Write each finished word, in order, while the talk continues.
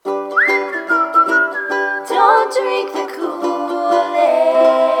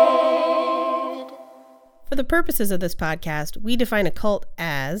the purposes of this podcast, we define a cult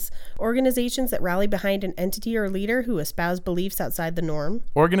as organizations that rally behind an entity or leader who espouse beliefs outside the norm.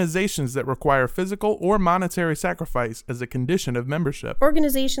 Organizations that require physical or monetary sacrifice as a condition of membership.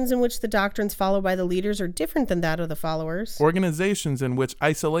 Organizations in which the doctrines followed by the leaders are different than that of the followers. Organizations in which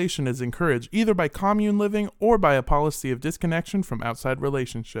isolation is encouraged either by commune living or by a policy of disconnection from outside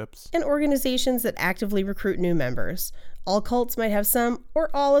relationships. And organizations that actively recruit new members. All cults might have some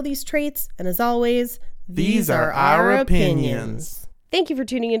or all of these traits, and as always, these are our opinions. Thank you for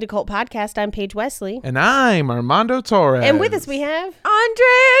tuning into Cult Podcast. I'm Paige Wesley. And I'm Armando Torres. And with us we have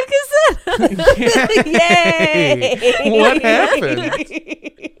Andrea Casetta. Yay! What happened?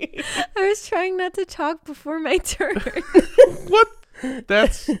 I was trying not to talk before my turn. What?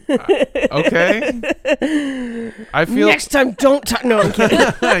 That's okay. I feel Next time, don't talk. No, I'm kidding.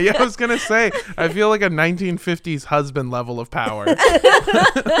 Yeah, I was gonna say. I feel like a 1950s husband level of power.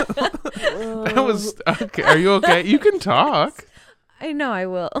 That was okay. Are you okay? You can talk. I know I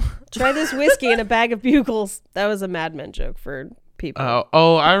will. Try this whiskey and a bag of bugles. That was a Mad Men joke for people.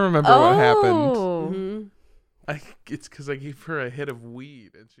 I remember what happened. Oh, It's because I gave her a hit of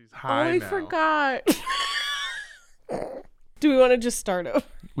weed and she's high I now. forgot. Do we want to just start over?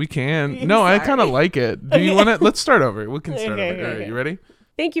 We can. No, I kind of like it. Do you want to? Let's start over. We can start over. All right, you ready?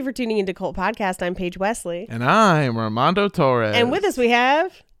 Thank you for tuning into Cult Podcast. I'm Paige Wesley. And I'm Armando Torres. And with us we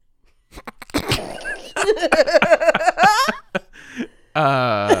have...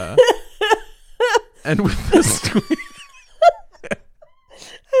 and with us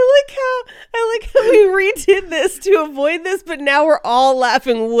I like how we redid this to avoid this, but now we're all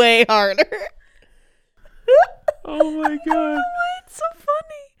laughing way harder. Oh my god. It's so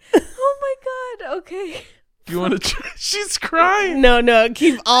funny. Oh my god. Okay. Do you want to try? She's crying. No,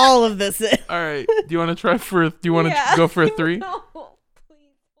 keep all of this in. All right. Do you want to try for? Do you want to go for a 3? No, please.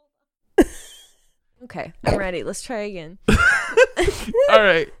 Okay, I'm ready. Let's try again. All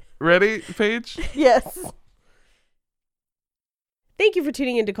right. Ready, Paige? Yes. Thank you for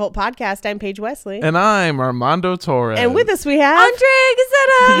tuning into Cult Podcast. I'm Paige Wesley. And I'm Armando Torres. And with us we have... Andrea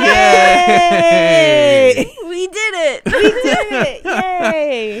Casetta. Yay! We did it. We did it.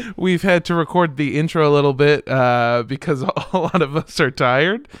 Yay! We've had to record the intro a little bit because a lot of us are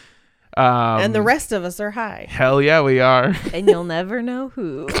tired. And the rest of us are high. Hell yeah, we are. And you'll never know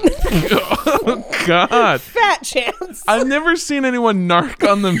who. Oh, God. Fat chance. I've never seen anyone narc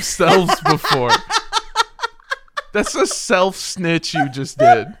on themselves before. That's a self-snitch you just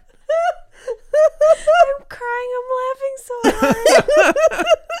did. I'm crying. I'm laughing so hard.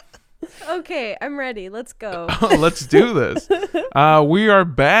 Okay, I'm ready. Let's go. Let's do this. We are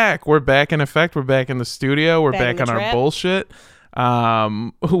back. We're back in effect. We're back in the studio. We're back in on the our trap. bullshit.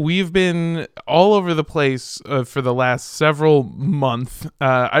 We've been all over the place for the last several months.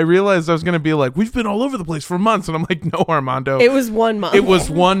 I realized I was going to be like, we've been all over the place for months. And I'm like, no, Armando. It was 1 month. It was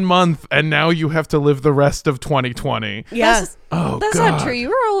 1 month. And now you have to live the rest of 2020. Yeah. That's God. not true. You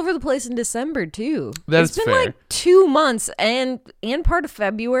were all over the place in December too. That's It's been fair. like 2 months and part of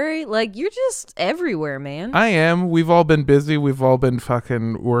February. Like you're just everywhere, man. I am. We've all been busy. We've all been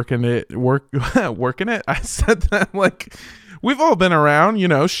fucking working it. Working it. I said that like we've all been around,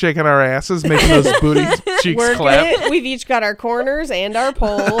 shaking our asses, making those booty cheeks Working clap. it. We've each got our corners and our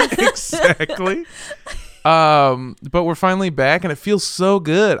poles. Exactly. But we're finally back and it feels so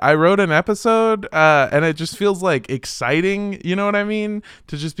good. I wrote an episode and it just feels like exciting, you know what I mean?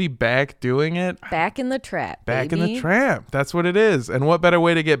 To just be back doing it. Back in the trap. Back in baby. the trap. That's what it is. And what better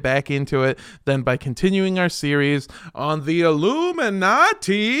way to get back into it than by continuing our series on the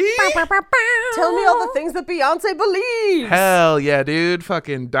Illuminati? Tell me all the things that Beyonce believes. Hell yeah, dude.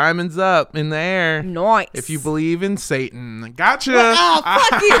 Fucking diamonds up in the air. Nice. If you believe in Satan. Gotcha. Oh,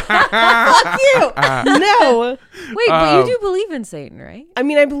 fuck you. Fuck you. No. Wait, but you do believe in Satan, right? I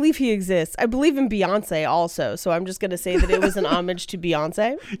mean, I believe he exists. I believe in Beyonce also. So I'm just going to say that it was an homage to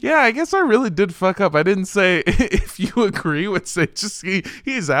Beyonce. Yeah, I guess I really did fuck up. I didn't say if you agree with Satan. Just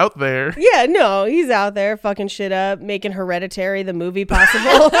he's out there. Yeah, no, he's out there fucking shit up, making Hereditary the movie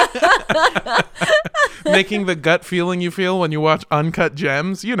possible. Making the gut feeling you feel when you watch Uncut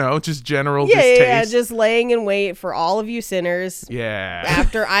Gems, just general yeah, distaste. just laying in wait for all of you sinners Yeah.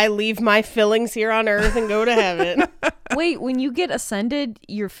 after I leave my fillings here on earth and go to heaven. Wait, when you get ascended,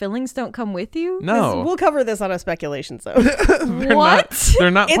 your fillings don't come with you? No. We'll cover this on a speculation zone. They're not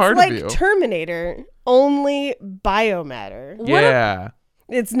It's part like of you. Terminator, only biomatter. Yeah.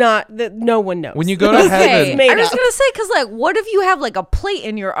 It's not that no one knows. When you go to Okay, heaven, made I was up. gonna say because like, what if you have like a plate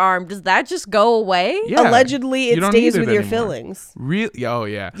in your arm? Does that just go away? yeah, Allegedly, you it don't stays need with it your anymore. fillings. Really? Oh,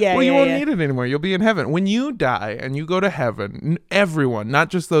 yeah. Yeah, Well, you yeah, won't yeah. need it anymore. You'll be in heaven. When you die and you go to heaven, everyone, not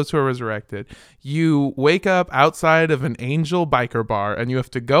just those who are resurrected, you wake up outside of an angel biker bar and you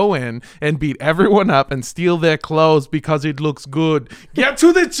have to go in and beat everyone up and steal their clothes because it looks good. Get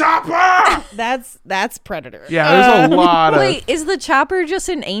to the chopper! That's Predator. Yeah, there's a lot of... Wait, is the chopper just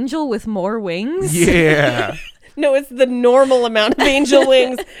an angel with more wings? Yeah. No, it's the normal amount of angel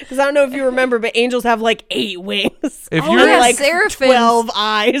wings. Because I don't know if you remember, but angels have like 8 wings. If Oh, you're yeah, like seraphims. 12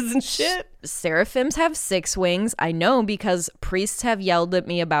 eyes and shit. Seraphims have 6 wings. I know because priests have yelled at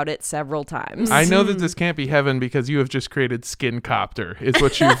me about it several times. I know that this can't be heaven because you have just created Skin Copter, is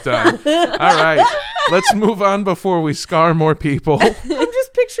what you've done. All right, let's move on before we scar more people. I'm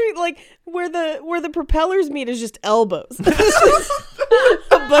just picturing like where the propellers meet is just elbows.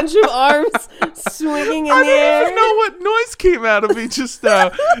 A bunch of arms swinging in I the don't air. even know what noise came out of me just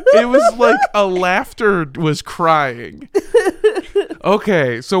now. It was like a laughter was crying.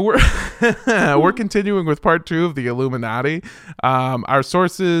 Okay, so we're continuing with part 2 of the Illuminati. Our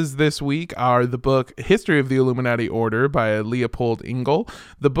sources this week are the book History of the Illuminati Order by Leopold Engel,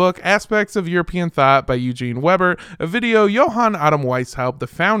 the book Aspects of European Thought by Eugene Weber, a video Johann Adam Weishaupt, the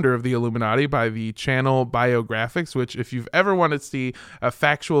founder of the Illuminati, by the channel Biographics, which if you've ever wanted to see a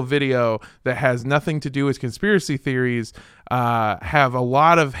factual video that has nothing to do with conspiracy theories, have a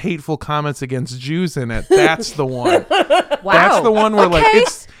lot of hateful comments against Jews in it, that's the one. Wow. That's the one where like Okay.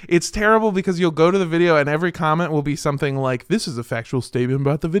 it's terrible because you'll go to the video and every comment will be something like, this is a factual statement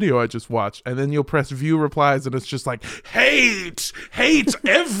about the video I just watched, and then you'll press view replies and it's just like hate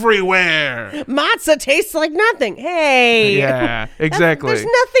everywhere. Matzah tastes like nothing. Hey. Yeah, exactly. There's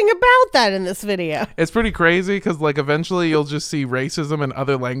nothing about that in this video. It's pretty crazy because like eventually you'll just see racism in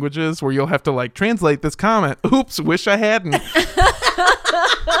other languages where you'll have to like translate this comment. Oops, wish I hadn't.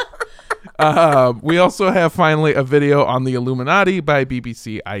 We also have finally a video on the Illuminati by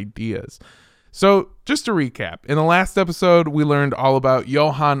BBC Ideas. So just to recap, in the last episode, we learned all about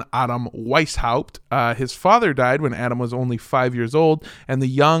Johann Adam Weishaupt. His father died when Adam was only 5 years old, and the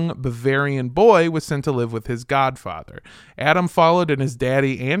young Bavarian boy was sent to live with his godfather. Adam followed in his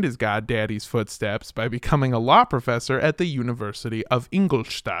daddy and his goddaddy's footsteps by becoming a law professor at the University of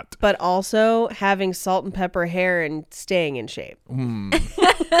Ingolstadt. But also having salt and pepper hair and staying in shape.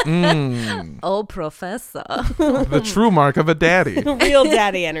 Oh, professor. The true mark of a daddy. Real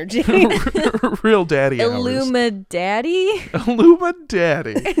daddy energy. Real daddy hours. Illuminati?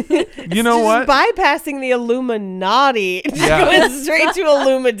 Illumadaddy. You know Just what? bypassing the Illuminati. Yeah. Going straight to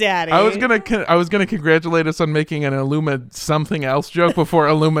Illumadaddy. I was gonna congratulate us on making an Illuma something else joke before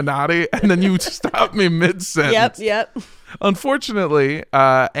Illuminati, and then you stopped me mid sentence. Yep. Unfortunately,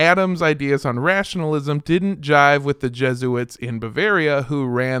 Adam's ideas on rationalism didn't jive with the Jesuits in Bavaria who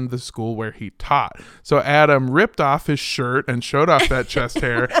ran the school where he taught. So Adam ripped off his shirt and showed off that chest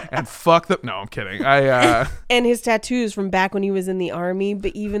hair and fucked them. No, I'm kidding. And his tattoos from back when he was in the army,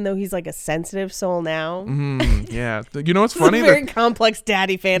 but even though he's like a sensitive soul now. Yeah. You know what's It's a funny? very complex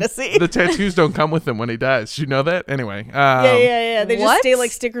daddy fantasy. The tattoos don't come with him when he dies. Did you know that? Anyway. Yeah. They just What? stay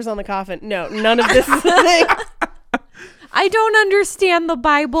like stickers on the coffin. No, none of this is a thing. I don't understand the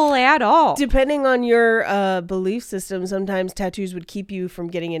Bible at all. Depending on your belief system, sometimes tattoos would keep you from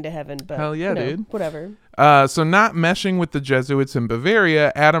getting into heaven. But Hell yeah, dude. Whatever. So not meshing with the Jesuits in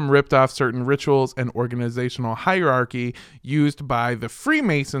Bavaria, Adam ripped off certain rituals and organizational hierarchy used by the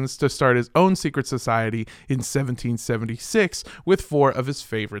Freemasons to start his own secret society in 1776 with 4 of his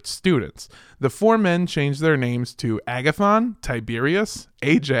favorite students. The 4 men changed their names to Agathon, Tiberius,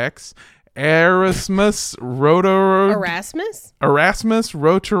 Ajax, Erasmus Rotorodamus.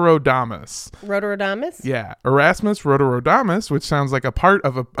 Rotorodamus? Yeah, Erasmus Rotorodamus, which sounds like a part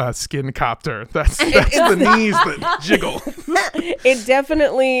of a skin copter. That's the knees that jiggle. It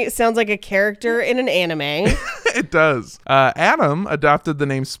definitely sounds like a character in an anime. It does. Adam adopted the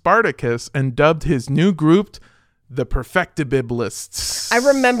name Spartacus and dubbed his new group the Perfectibilists. I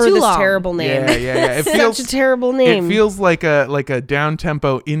remember Too this long. terrible name. Yeah. It Such a terrible name. It feels like a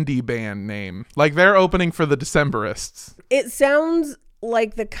down-tempo indie band name. Like they're opening for the Decemberists. It sounds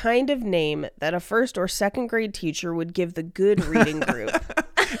like the kind of name that a first or second grade teacher would give the good reading group.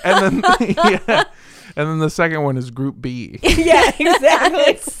 And then and then the second one is Group B. Yeah,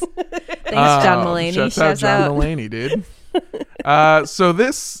 exactly. Thanks, John Mulaney. Shouts Shouts out John out. Mulaney, dude. So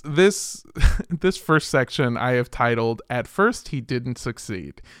this first section I have titled "At First He Didn't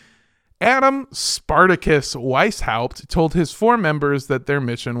Succeed." Adam Spartacus Weishaupt told his 4 members that their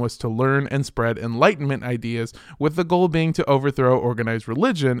mission was to learn and spread Enlightenment ideas, with the goal being to overthrow organized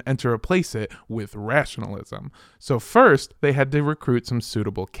religion and to replace it with rationalism. So first, they had to recruit some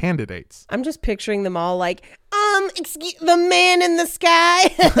suitable candidates. I'm just picturing them all like, excuse the man in the sky.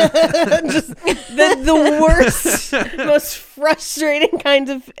 Just the worst, most frustrating kinds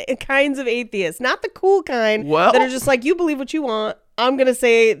of atheists. Not the cool kind Well, that are just like, you believe what you want. I'm going to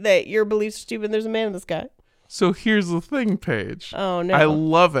say that your beliefs are stupid and there's a man in the sky. So here's the thing, Paige. Oh, no. I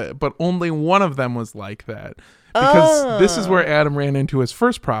love it, but only one of them was like that. Because this is where Adam ran into his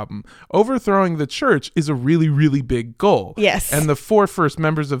first problem. Overthrowing the church is a really, really big goal. Yes. And the 4 first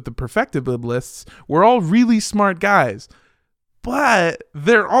members of the Perfectibilists were all really smart guys. But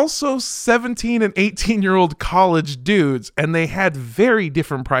they're also 17 and 18-year-old college dudes, and they had very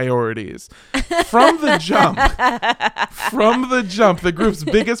different priorities. From the jump, the group's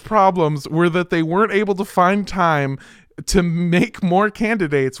biggest problems were that they weren't able to find time to make more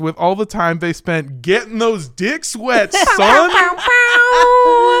candidates with all the time they spent getting those dicks wet, son.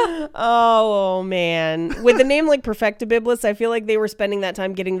 Oh, man. With a name like Perfectibilists, I feel like they were spending that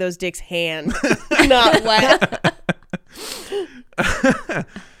time getting those dicks hand, not wet.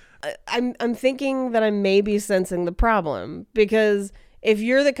 I'm thinking that I may be sensing the problem, because if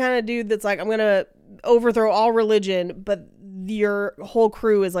you're the kind of dude that's like, I'm going to overthrow all religion, but your whole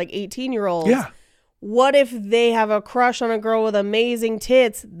crew is like 18-year-olds. Yeah. What if they have a crush on a girl with amazing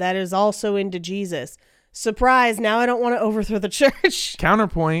tits that is also into Jesus? Surprise, now I don't want to overthrow the church.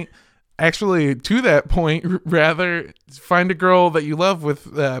 Counterpoint. Actually, to that point, rather, find a girl that you love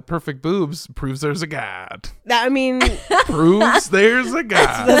with perfect boobs. Proves there's a God. I mean, Proves there's a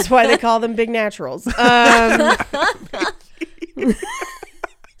God. that's why they call them big naturals.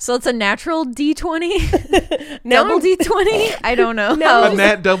 So it's a natural D20? Now Double D20? I don't know. A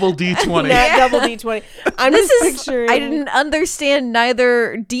nat double D20. Nat double D20. I'm This just is, picturing. I didn't understand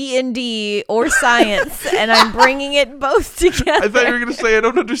neither D&D or science, and I'm bringing it both together. I thought you were going to say, I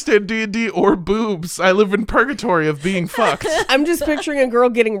don't understand D&D or boobs. I live in purgatory of being fucked. I'm just picturing a girl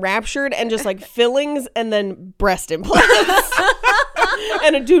getting raptured and just like fillings and then breast implants.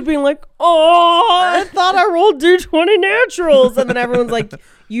 And a dude being like, oh, I thought I rolled D20 naturals. And then everyone's like,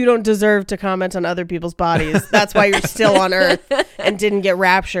 you don't deserve to comment on other people's bodies. That's why you're still on Earth and didn't get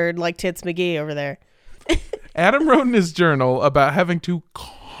raptured like Tits McGee over there. Adam wrote in his journal about having to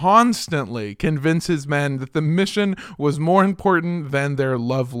constantly convince his men that the mission was more important than their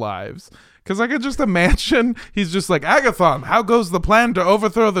love lives. Because I could just imagine he's just like, Agathon, how goes the plan to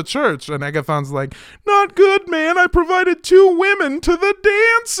overthrow the church? And Agathon's like, not good, man. I provided 2 women to the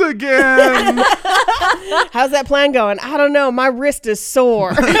dance again. How's that plan going? I don't know. My wrist is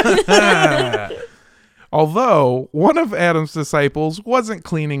sore. Although one of Adam's disciples wasn't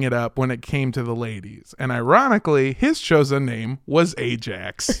cleaning it up when it came to the ladies. And ironically, his chosen name was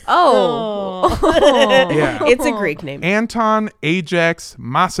Ajax. Oh. Yeah. It's a Greek name. Anton Ajax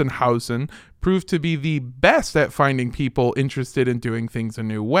Massenhausen proved to be the best at finding people interested in doing things a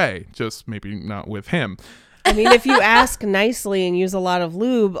new way, just maybe not with him. I mean, if you ask nicely and use a lot of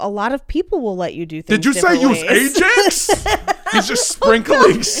lube, a lot of people will let you do things. Did you say different use ways. Ajax? He's just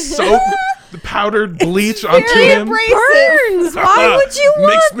sprinkling soap, the powdered bleach onto Very him. Burns! Why would you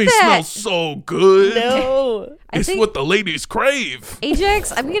want Makes me that? smell so good. No. It's think- what the ladies crave.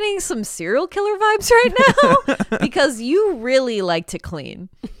 Ajax, I'm getting some serial killer vibes right now because you really like to clean.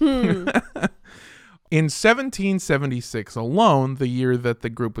 In 1776 alone, the year that the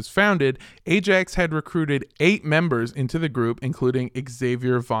group was founded, Ajax had recruited 8 members into the group, including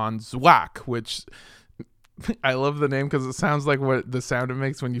Xavier von Zwack, which I love the name because it sounds like what the sound it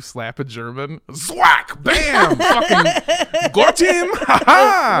makes when you slap a German. Zwack! Bam! Fucking got him!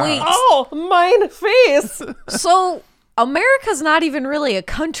 Ha-ha! Wait, Oh, mine face. so America's not even really a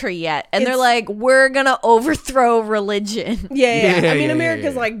country yet, and they're It's- like, we're gonna overthrow religion. Yeah. Yeah, I mean, yeah,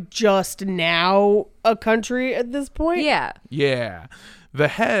 America's yeah. like just now a country at this point. Yeah. Yeah. The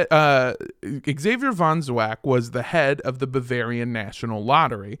head, Xavier von Zwack was the head of the Bavarian National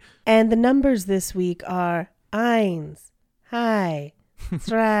Lottery. And the numbers this week are eins, hi,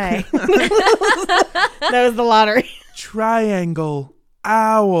 drei. That was the lottery. Triangle,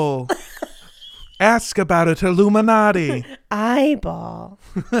 owl. Ask about it, Illuminati. Eyeball.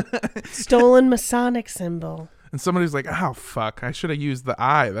 Stolen Masonic symbol. And somebody's like, oh, fuck, I should have used the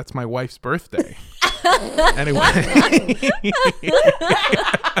eye. That's my wife's birthday. Anyway.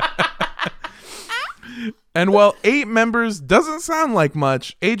 And while 8 members doesn't sound like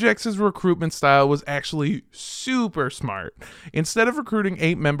much, Ajax's recruitment style was actually super smart. Instead of recruiting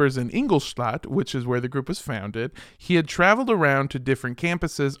 8 members in Ingolstadt, which is where the group was founded, he had traveled around to different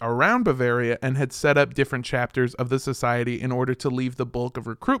campuses around Bavaria and had set up different chapters of the society in order to leave the bulk of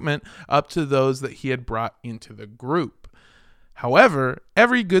recruitment up to those that he had brought into the group. However,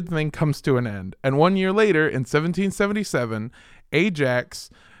 every good thing comes to an end, and 1 year later, in 1777, Ajax,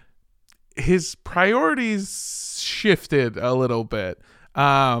 his priorities shifted a little bit.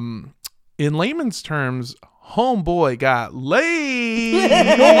 In layman's terms, homeboy got laid.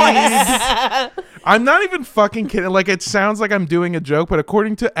 I'm not even fucking kidding. Like, it sounds like I'm doing a joke, but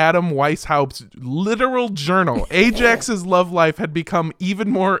according to Adam Weishaupt's literal journal, Ajax's love life had become even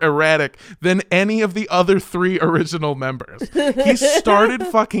more erratic than any of the other 3 original members. He started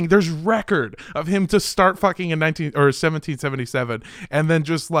fucking, there's record of him to start fucking in 1777 and then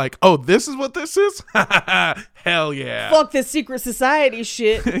just like, oh, this is what this is? Hell yeah. Fuck this secret society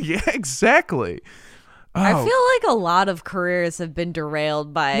shit. Yeah, exactly. I feel like a lot of careers have been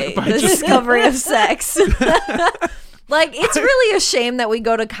derailed by the discovery of sex. Like, it's really a shame that we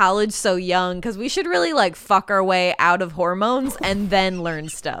go to college so young, because we should really, like, fuck our way out of hormones and then learn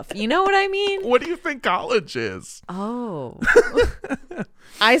stuff. You know what I mean? What do you think college is? Oh.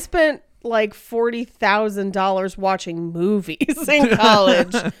 I spent like $40,000 watching movies in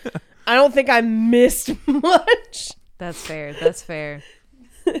college. I don't think I missed much. That's fair. That's fair.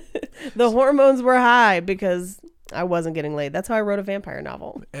 The hormones were high because I wasn't getting laid. That's how I wrote a vampire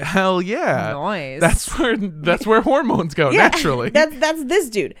novel. Hell yeah. Nice. That's where hormones go naturally. That's this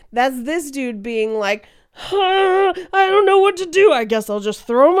dude. That's this dude being like, I don't know what to do. I guess I'll just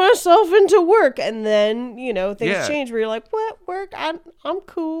throw myself into work. And then, you know, things change where you're like, what work? I'm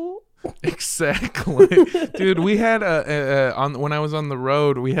cool. Exactly. Dude, we had when I was on the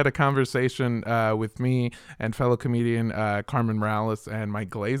road, we had a conversation with me and fellow comedian Carmen Morales and Mike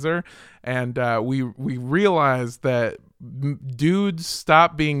Glazer, and we realized that dudes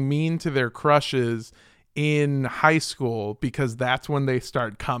stop being mean to their crushes in high school because that's when they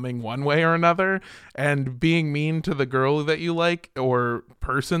start coming one way or another, and being mean to the girl that you like or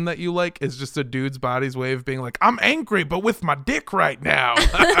person that you like is just a dude's body's way of being like, I'm angry but with my dick right now.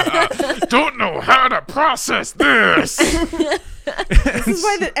 Don't know how to process this. This is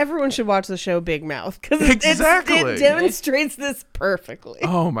why that everyone should watch the show Big Mouth, because it demonstrates this perfectly.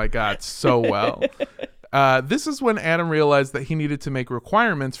 Oh my god, so well. This is when Adam realized that he needed to make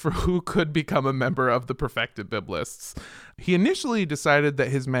requirements for who could become a member of the Perfected Biblists. He initially decided that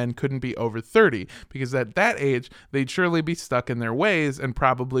his men couldn't be over 30, because at that age, they'd surely be stuck in their ways and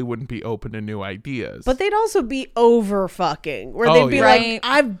probably wouldn't be open to new ideas. But they'd also be over fucking, where they'd be like,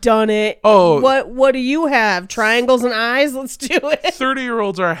 I've done it. Oh, what do you have? Triangles and eyes? Let's do it.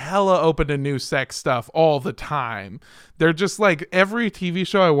 30-year-olds are hella open to new sex stuff all the time. They're just like, every TV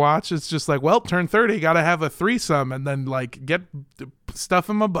show I watch, it's just like, well, turn 30, gotta have a threesome and then like get stuff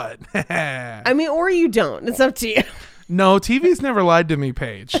in my butt. I mean, or you don't. It's up to you. No, TV's never lied to me,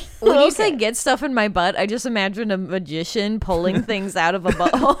 Paige. When you say get stuff in my butt, I just imagine a magician pulling things out of a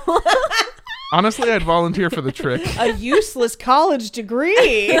butthole. Honestly, I'd volunteer for the trick. A useless college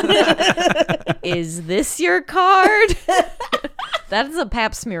degree. Is this your card? That is a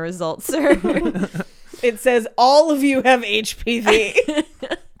pap smear result, sir. It says all of you have HPV.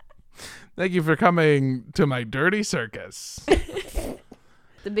 Thank you for coming to my dirty circus.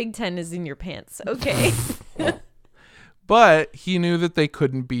 The Big Ten is in your pants. Okay. But he knew that they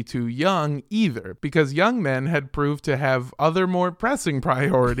couldn't be too young either, because young men had proved to have other more pressing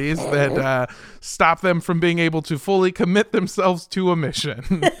priorities that stop them from being able to fully commit themselves to a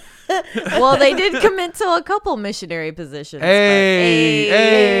mission. Well, they did commit to a couple missionary positions.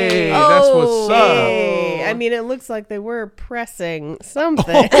 Hey, that's what's up. I mean, it looks like they were pressing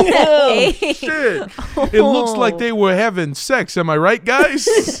something. Oh, shit. It looks like they were having sex. Am I right,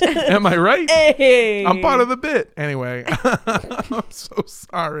 guys? Am I right? Hey. I'm part of the bit. Anyway, I'm so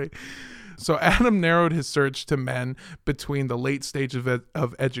sorry. So Adam narrowed his search to men between the late stage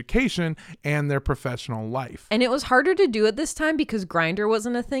of education and their professional life. And it was harder to do at this time because Grindr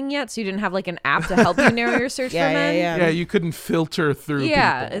wasn't a thing yet, so you didn't have like an app to help you narrow your search for men. Yeah, you couldn't filter through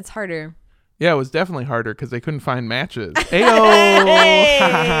people. It's harder. Yeah, it was definitely harder because they couldn't find matches. Ayo!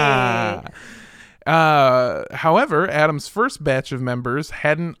 However, Adam's first batch of members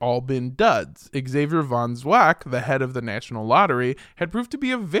hadn't all been duds. Xavier von Zwack, the head of the National Lottery, had proved to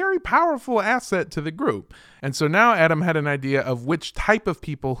be a very powerful asset to the group. And so now Adam had an idea of which type of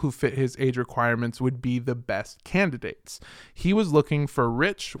people who fit his age requirements would be the best candidates. He was looking for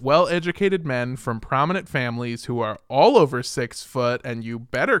rich, well-educated men from prominent families who are all over 6 foot, and you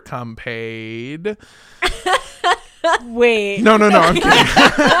better come paid. Wait. No, I'm kidding.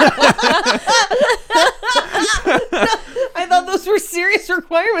 I thought those were serious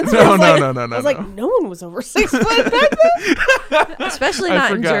requirements. No. I was like, no one was over 6 foot back then. Especially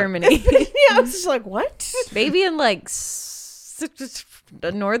not in Germany. Yeah, I was just like, what? Maybe in like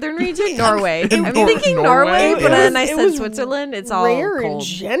the northern region, Norway. I'm Nor- thinking Norway? Norway, but then I It said was Switzerland. It's all rare cold. in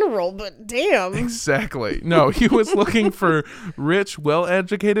general, but damn. Exactly. No, he was looking for rich,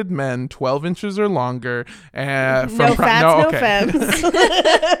 well-educated men, 12 inches or longer. No femmes.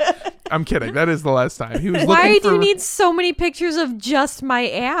 I'm kidding. That is the last time. He was Why looking do you need so many pictures of just my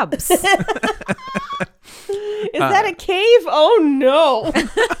abs? Is that a cave? Oh, no.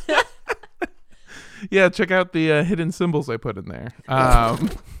 Yeah, check out the hidden symbols I put in there.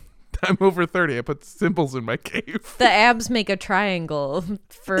 I'm over 30. I put symbols in my cave. The abs make a triangle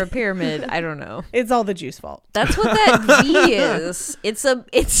for a pyramid. I don't know. It's all the juice fault. That's what that V is. It's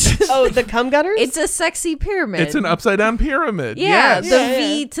Oh, the cum gutters? it's a sexy pyramid. It's an upside-down pyramid. yeah, Yes. the Yeah,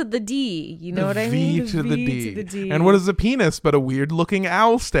 V to the D. You know what I mean? V to the V D. to the D. And what is a penis but a weird-looking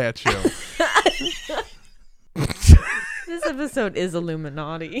owl statue? This episode is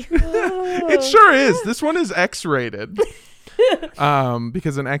Illuminati. It sure is. This one is X-rated.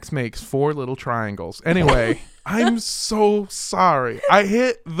 Because an X makes 4 little triangles. Anyway, I'm so sorry. I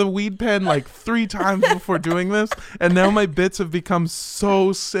hit the weed pen like 3 times before doing this, and now my bits have become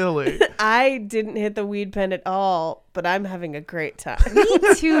so silly. I didn't hit the weed pen at all, but I'm having a great time.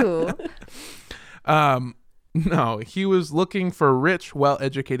 Me too. No, he was looking for rich,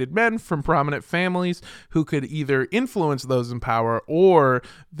 well-educated men from prominent families who could either influence those in power or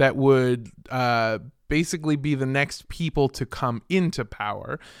that would basically be the next people to come into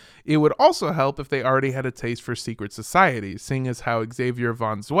power. It would also help if they already had a taste for secret societies, seeing as how Xavier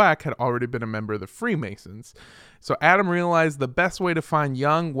von Zwack had already been a member of the Freemasons. So Adam realized the best way to find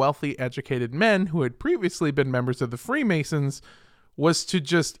young, wealthy, educated men who had previously been members of the Freemasons was to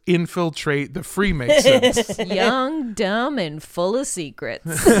just infiltrate the Freemasons. Young, dumb, and full of secrets.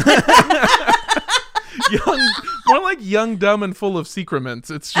 More like young, dumb, and full of secrements.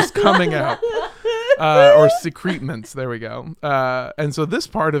 It's just coming out. Or secretements. There we go. And so this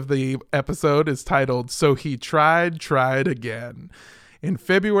part of the episode is titled, So He Tried Again. In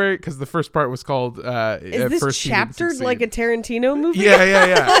February, because the first part was called... Is this chaptered like a Tarantino movie?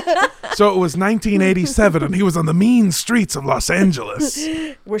 Yeah. So it was 1987, and he was on the mean streets of Los Angeles.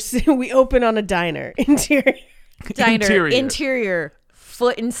 We open on a diner. Interior.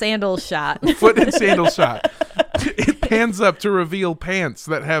 Foot and sandal shot. Foot and sandal shot. It pans up to reveal pants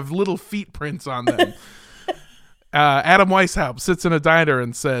that have little feet prints on them. Adam Weishaupt sits in a diner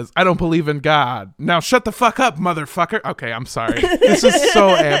and says, I don't believe in God. Now shut the fuck up, motherfucker. Okay, I'm sorry. This is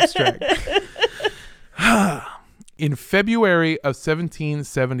so abstract. In February of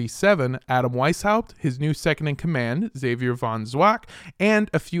 1777, Adam Weishaupt, his new second in command, Xavier von Zwack, and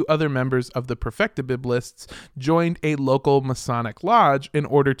a few other members of the Perfectibilists joined a local Masonic lodge in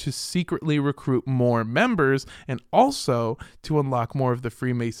order to secretly recruit more members and also to unlock more of the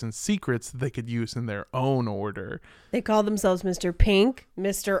Freemason secrets that they could use in their own order. They call themselves Mr. Pink,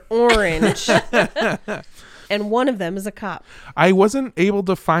 Mr. Orange, and one of them is a cop. I wasn't able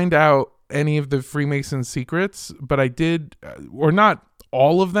to find out any of the Freemason secrets, but I did, or not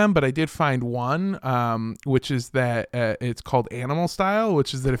all of them, but I did find one, which is that it's called Animal Style,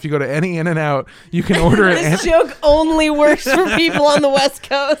 which is that if you go to any In-N-Out, you can order it. This joke only works for people on the West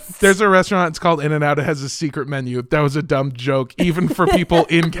Coast. There's a restaurant, it's called In-N-Out. It has a secret menu. That was a dumb joke, even for people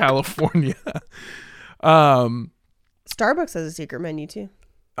in California. Starbucks has a secret menu too.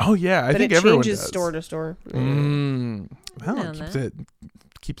 Oh yeah, I but think it everyone changes does. store to store. Well, it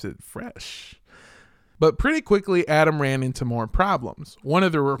keeps it fresh. But pretty quickly, Adam ran into more problems. One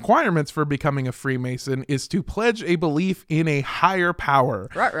of the requirements for becoming a Freemason is to pledge a belief in a higher power.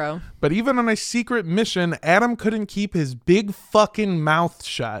 Ruh-roh. But even on a secret mission, Adam couldn't keep his big fucking mouth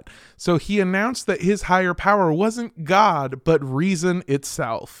shut. So he announced that his higher power wasn't God, but reason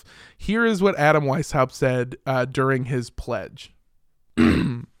itself. Here is what Adam Weishaupt said during his pledge.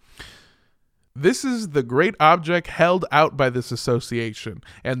 This is the great object held out by this association,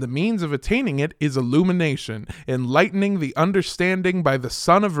 and the means of attaining it is illumination, enlightening the understanding by the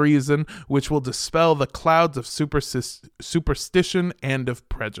sun of reason, which will dispel the clouds of superstition and of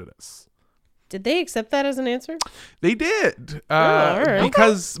prejudice. Did they accept that as an answer? They did. all right.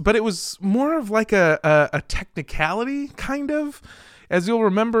 But it was more of like a technicality, kind of. As you'll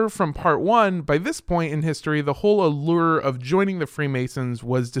remember from part 1, by this point in history, the whole allure of joining the Freemasons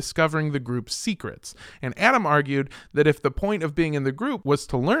was discovering the group's secrets. And Adam argued that if the point of being in the group was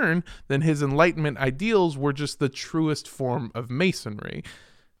to learn, then his Enlightenment ideals were just the truest form of Masonry.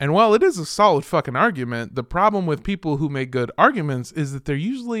 And while it is a solid fucking argument, the problem with people who make good arguments is that they're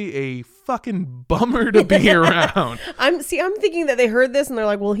usually a fucking bummer to be around. I'm thinking that they heard this and they're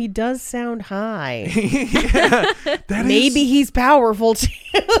like, well, he does sound high. Maybe he's powerful too.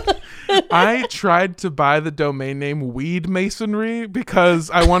 I tried to buy the domain name Weed Masonry because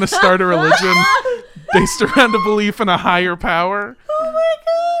I want to start a religion based around a belief in a higher power. Oh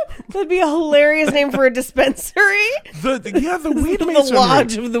my god, that'd be a hilarious name for a dispensary. The Weed Masonry. The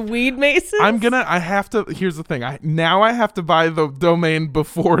Lodge of the Weed Masons. Here's the thing. I have to buy the domain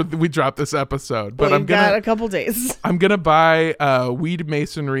before we drop this episode. But I've got a couple days. I'm gonna buy Weed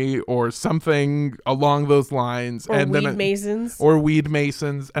Masonry or something along those lines, Or Weed Masons. Or Weed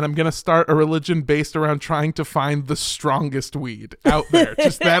Masons, and I'm gonna start a religion based around trying to find the strongest weed out there.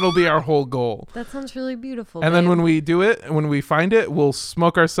 Just that'll be our whole goal. That sounds really beautiful. And then when we do it, when we find it, we'll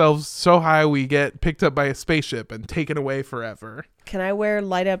smoke ourselves so high we get picked up by a spaceship and taken away forever. Can I wear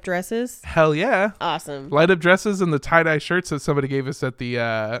light up dresses? Hell yeah. Awesome. Light up dresses and the tie-dye shirts that somebody gave us at the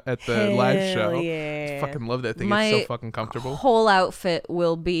live show. Yeah. I fucking love that thing. It's so fucking comfortable. Whole outfit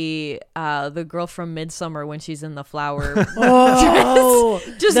will be the girl from Midsummer when she's in the flower Oh,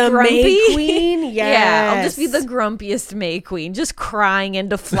 dress. Just the grumpy. May Queen? Yes. Yeah, I'll just be the grumpiest May Queen, just crying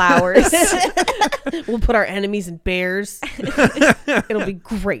into flowers. We'll put our enemies in bears. It'll be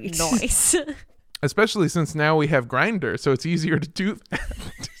great. Nice. Especially since now we have Grindr, so it's easier to do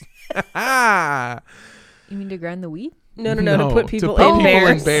that. You mean to grind the weed? No, to put people in in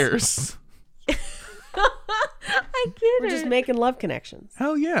bears. bears. I get We're just making love connections.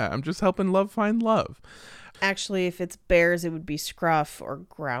 Hell yeah. I'm just helping love find love. Actually, if it's bears, it would be Scruff or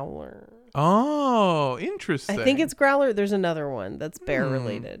Growler. Oh, interesting. I think it's Growler. There's another one that's bear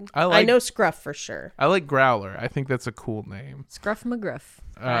related. I know Scruff for sure. I like Growler. I think that's a cool name. Scruff McGruff.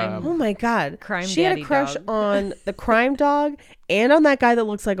 Oh my god. Crime she had a daddy crush dog. on the crime dog and on that guy that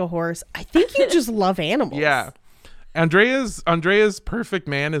looks like a horse. I think you just love animals. Yeah. Andrea's perfect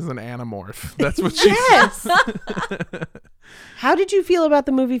man is an animorph. That's what she Yes. How did you feel about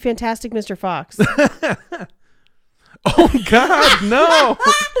the movie Fantastic Mr. Fox? Oh God, no.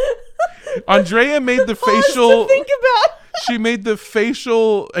 Andrea made the facial. Think about. She made the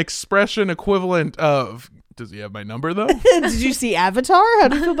facial expression equivalent of. Does he have my number though? Did you see Avatar? How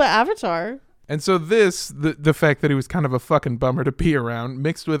do you feel about Avatar? And so the fact that he was kind of a fucking bummer to be around,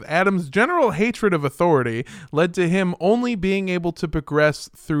 mixed with Adam's general hatred of authority, led to him only being able to progress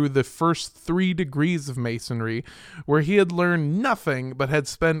through the first 3 degrees of Masonry, where he had learned nothing but had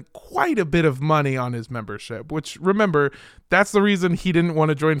spent quite a bit of money on his membership, which, remember, that's the reason he didn't want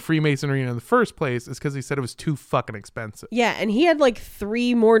to join Freemasonry in the first place, is because he said it was too fucking expensive. Yeah, and he had like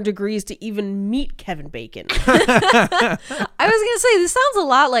 3 more degrees to even meet Kevin Bacon. I was gonna say this sounds a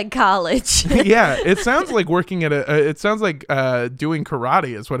lot like college. Yeah, it sounds like working at it sounds like doing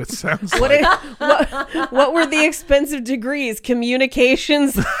karate is what it sounds like. What were the expensive degrees?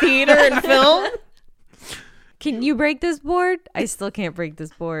 Communications, theater, and film? Can you break this board? I still can't break this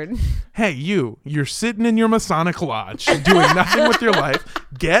board. Hey, you're sitting in your Masonic lodge doing nothing with your life.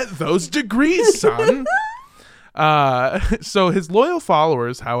 Get those degrees, son. So his loyal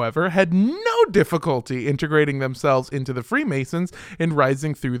followers, however, had no difficulty integrating themselves into the Freemasons and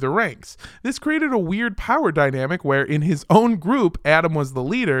rising through the ranks. This created a weird power dynamic where in his own group, Adam was the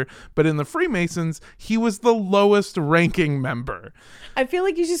leader, but in the Freemasons, he was the lowest ranking member. I feel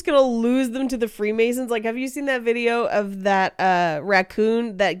like he's just going to lose them to the Freemasons. Like, have you seen that video of that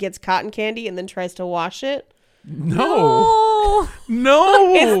raccoon that gets cotton candy and then tries to wash it? No.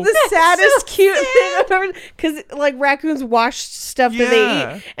 It's the saddest cute thing I've ever, because like raccoons wash stuff that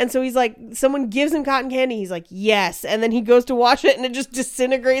they eat, and so he's like, someone gives him cotton candy, he's like, yes, and then he goes to wash it and it just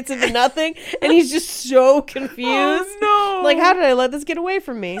disintegrates into nothing, and he's just so confused. Oh, no. Like, how did I let this get away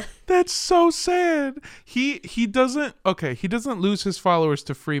from me? That's so sad. He doesn't lose his followers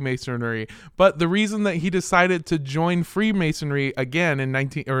to Freemasonry, but the reason that he decided to join Freemasonry again in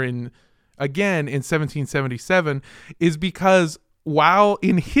 1777 is because while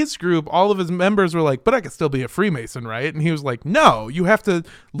in his group, all of his members were like, but I could still be a Freemason, right? And he was like, no, you have to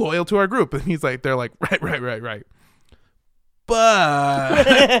loyal to our group. And they're like, right.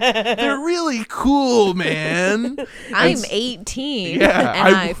 but they're really cool, man. I'm 18 Yeah,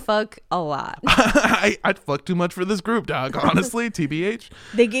 and I fuck a lot. I'd fuck too much for this group, dog, honestly, TBH.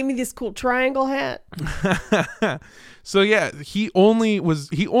 They gave me this cool triangle hat. So yeah, he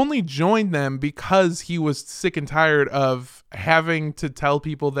only joined them because he was sick and tired of having to tell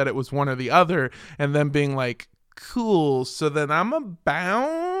people that it was one or the other and them being like, cool, so then I'm a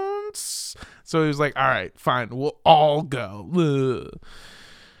bounce. So he was like, all right, fine, we'll all go.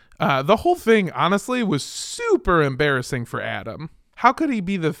 The whole thing, honestly, was super embarrassing for Adam. How could he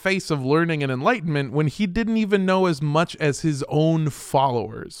be the face of learning and enlightenment when he didn't even know as much as his own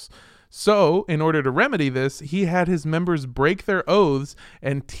followers? So, in order to remedy this, he had his members break their oaths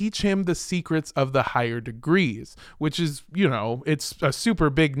and teach him the secrets of the higher degrees, which is, it's a super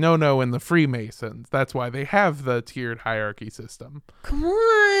big no-no in the Freemasons. That's why they have the tiered hierarchy system. Come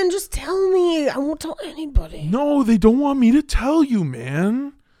on, just tell me. I won't tell anybody. No, they don't want me to tell you,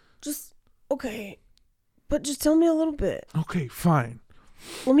 man. Okay, but just tell me a little bit. Okay, fine.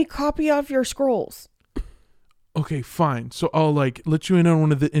 Let me copy off your scrolls. Okay, fine. So I'll let you in on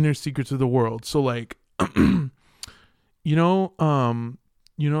one of the inner secrets of the world. So you know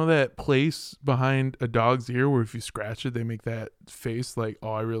that place behind a dog's ear where if you scratch it, they make that face like,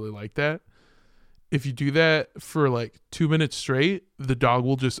 oh, I really like that. If you do that for 2 minutes straight, the dog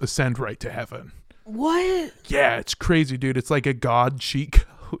will just ascend right to heaven. What? Yeah, it's crazy, dude. It's like a god cheat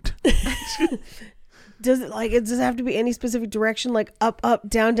code. Does it have to be any specific direction, like up,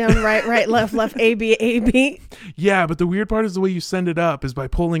 down, right, left, A, B? Yeah, but the weird part is the way you send it up is by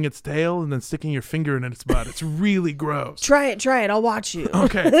pulling its tail and then sticking your finger in its butt. It's really gross. Try it. I'll watch you.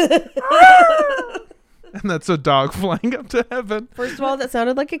 Okay. And that's a dog flying up to heaven. First of all, that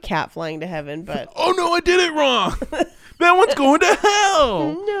sounded like a cat flying to heaven, but... Oh, no, I did it wrong. That one's going to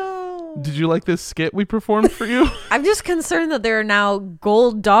hell. No. Did you like this skit we performed for you? I'm just concerned that there are now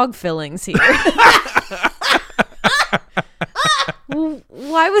gold dog fillings here.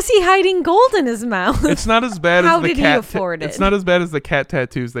 Why was he hiding gold in his mouth? It's not as bad How as the did cat. he afford it? It's not as bad as the cat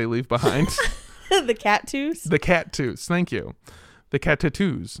tattoos they leave behind. The cat tattoos? The cat tattoos. Thank you. The cat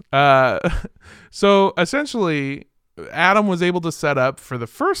tattoos. So essentially, Adam was able to set up for the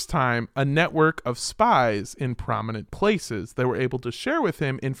first time a network of spies in prominent places that were able to share with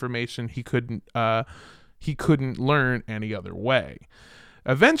him information he couldn't learn any other way.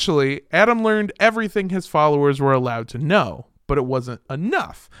 Eventually, Adam learned everything his followers were allowed to know, but it wasn't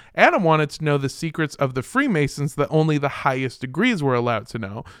enough. Adam wanted to know the secrets of the Freemasons that only the highest degrees were allowed to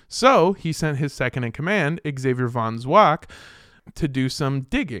know, so he sent his second in command, Xavier von Zwack, to do some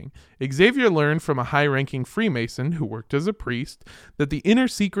digging. Xavier learned from a high-ranking Freemason who worked as a priest that the inner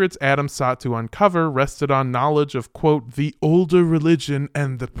secrets Adam sought to uncover rested on knowledge of, quote, the older religion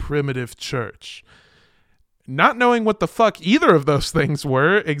and the primitive church. Not knowing what the fuck either of those things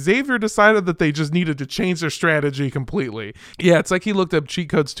were, Xavier decided that they just needed to change their strategy completely. Yeah, it's like he looked up cheat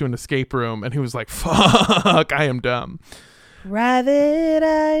codes to an escape room and he was like, fuck, I am dumb. Private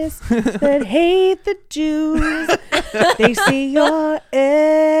eyes that hate the Jews. They see your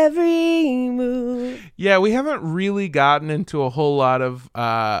every move. Yeah, we haven't really gotten into a whole lot of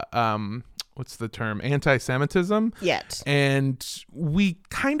what's the term? Anti-Semitism yet. And we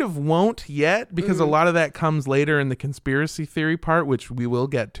kind of won't yet because a lot of that comes later in the conspiracy theory part, which we will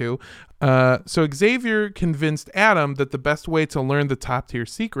get to. So Xavier convinced Adam that the best way to learn the top tier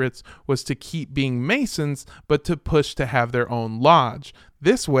secrets was to keep being Masons, but to push to have their own lodge.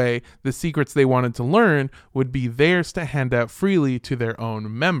 This way, the secrets they wanted to learn would be theirs to hand out freely to their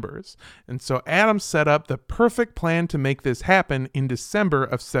own members. And so Adam set up the perfect plan to make this happen in December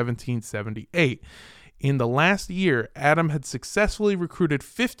of 1778. In the last year, Adam had successfully recruited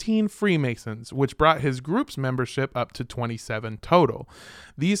 15 Freemasons, which brought his group's membership up to 27 total.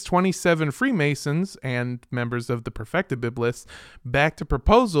 These 27 Freemasons and members of the Perfectibilists backed a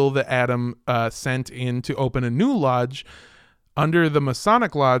proposal that Adam sent in to open a new lodge under the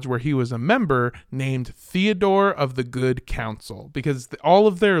Masonic Lodge where he was a member, named Theodore of the Good Counsel, because all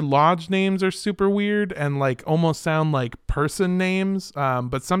of their lodge names are super weird and almost sound like person names,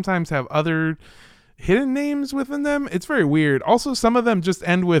 but sometimes have other hidden names within them. It's very weird. Also, some of them just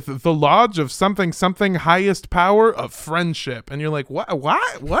end with the Lodge of something highest power of friendship, and you're like,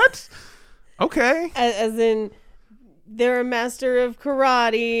 what? Okay. As in, they're a master of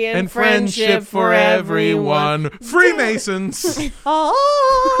karate and friendship for everyone. Freemasons.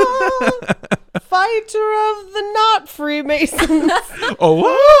 Oh, fighter of the not Freemasons.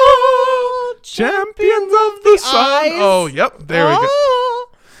 Oh, champions of the sun. eyes. Oh, yep. There we go. Oh.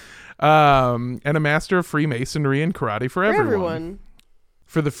 And a master of Freemasonry and karate for everyone.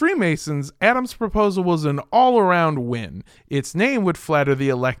 For the Freemasons, Adams' proposal was an all-around win. Its name would flatter the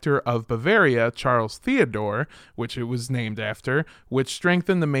Elector of Bavaria, Charles Theodore, which it was named after, which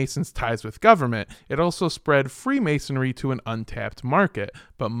strengthened the Masons' ties with government. It also spread Freemasonry to an untapped market.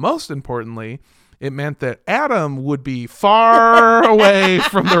 But most importantly, it meant that Adam would be far away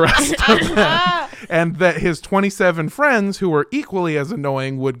from the rest of them, and that his 27 friends, who were equally as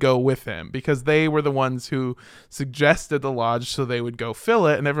annoying, would go with him, because they were the ones who suggested the lodge, so they would go fill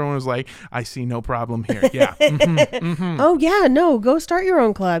it, and everyone was like, I see no problem here. Yeah. Oh, yeah, no, go start your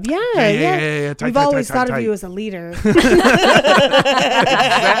own club. Yeah. We've always thought of you as a leader. Exactly.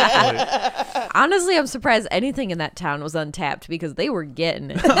 Honestly, I'm surprised anything in that town was untapped, because they were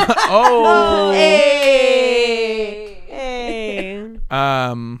getting it. Oh. Hey.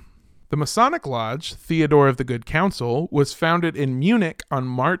 The Masonic Lodge, Theodore of the Good Counsel, was founded in Munich on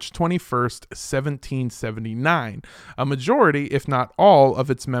March 21st, 1779. A majority, if not all, of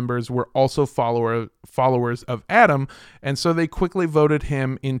its members were also followers of Adam, and so they quickly voted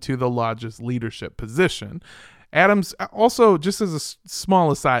him into the lodge's leadership position. Adams, also, just as a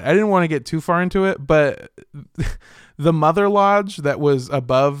small aside, I didn't want to get too far into it, but the Mother Lodge that was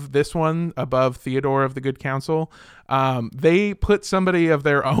above this one, above Theodore of the Good Counsel, they put somebody of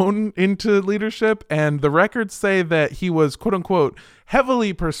their own into leadership, and the records say that he was, quote unquote,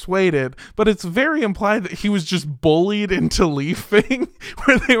 heavily persuaded, but it's very implied that he was just bullied into leaving,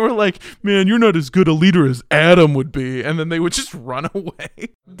 where they were like, man, you're not as good a leader as Adam would be, and then they would just run away.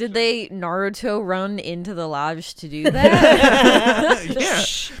 Did they Naruto run into the lodge to do that? Yeah,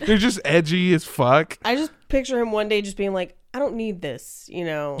 they're just edgy as fuck. I just picture him one day just being like, I don't need this, you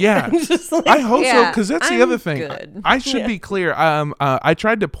know? Yeah. Just like, I hope so, because that's the I'm other thing. good. I should be clear. I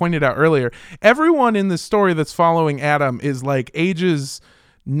tried to point it out earlier. Everyone in this story that's following Adam is like ages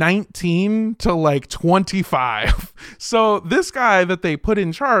 19 to like 25. So this guy that they put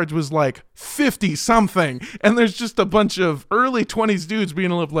in charge was like 50 something, and there's just a bunch of early 20s dudes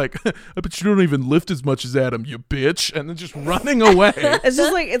being like, I bet you don't even lift as much as Adam, you bitch, and then just running away. It's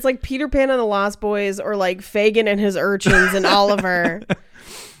just like, it's like Peter Pan and the Lost Boys, or like Fagin and his urchins and Oliver.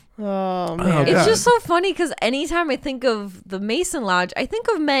 Oh man, It's just so funny because anytime I think of the Mason Lodge, I think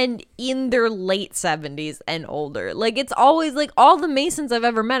of men in their late 70s and older. Like, it's always like all the Masons I've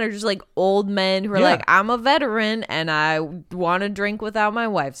ever met are just like old men who are like, I'm a veteran and I want to drink without my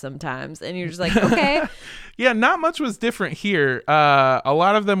wife sometimes. And you're just like, okay. Yeah, not much was different here. A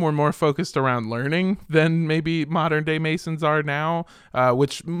lot of them were more focused around learning than maybe modern day Masons are now,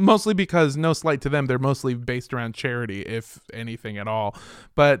 which mostly because, no slight to them, they're mostly based around charity, if anything at all.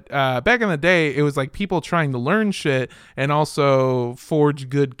 But back in the day, it was like people trying to learn shit and also forge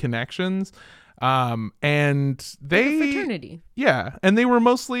good connections. And they, like a fraternity. Yeah, and they were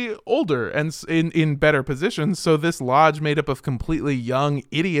mostly older and in better positions. So this lodge made up of completely young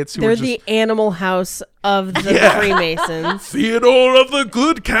idiots who they're were just, the Animal House of the Freemasons. Theodore of the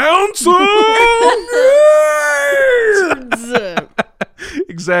Good Counsel.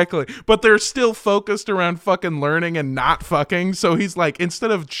 Exactly. But they're still focused around fucking learning and not fucking. So he's like,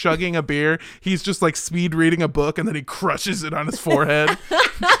 instead of chugging a beer, he's just like speed reading a book, and then he crushes it on his forehead.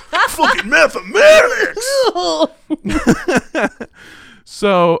 Fucking mathematics.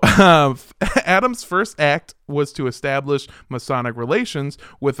 So Adam's first act was to establish Masonic relations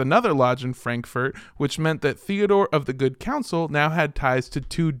with another lodge in Frankfurt, which meant that Theodore of the Good Counsel now had ties to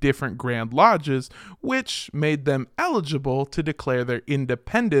two different Grand Lodges, which made them eligible to declare their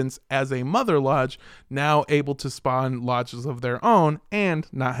independence as a mother lodge, now able to spawn lodges of their own and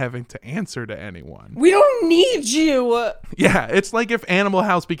not having to answer to anyone. We don't need you. Yeah, it's like if Animal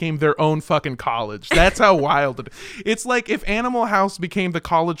House became their own fucking college. That's how wild it is. It's like if Animal House became the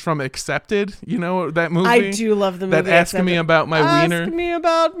college from Accepted, you know, that movie? I do love the movie. That Ask Me About My Wiener. Ask Me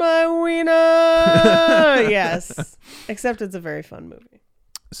About My Wiener. Yes. Accepted's a very fun movie.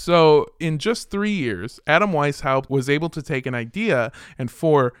 So in just 3 years, Adam Weishaupt was able to take an idea and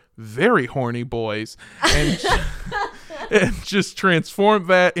 4 very horny boys and just transform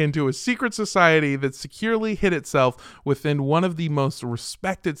that into a secret society that securely hid itself within one of the most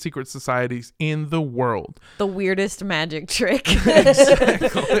respected secret societies in the world. The weirdest magic trick.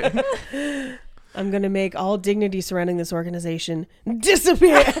 Exactly. I'm going to make all dignity surrounding this organization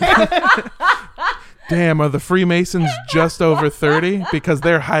disappear. Damn, are the Freemasons just over 30? Because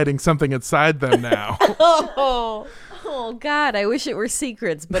they're hiding something inside them now. Oh, God, I wish it were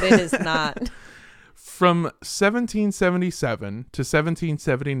secrets, but it is not. From 1777 to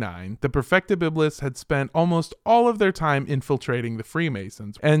 1779, the Perfectibilists had spent almost all of their time infiltrating the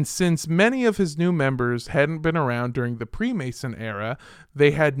Freemasons. And since many of his new members hadn't been around during the Pre-Mason era, they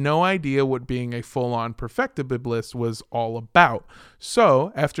had no idea what being a full-on Perfectibilist was all about.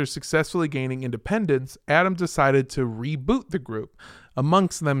 So, after successfully gaining independence, Adam decided to reboot the group.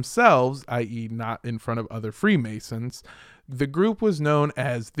 Amongst themselves, i.e. not in front of other Freemasons, the group was known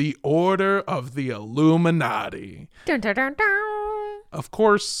as the Order of the Illuminati. Dun, dun, dun, dun. Of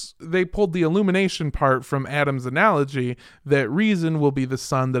course, they pulled the illumination part from Adam's analogy that reason will be the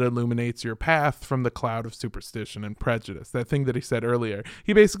sun that illuminates your path from the cloud of superstition and prejudice. That thing that he said earlier.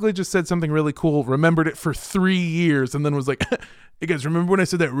 He basically just said something really cool, remembered it for 3 years, and then was like, hey guys, remember when I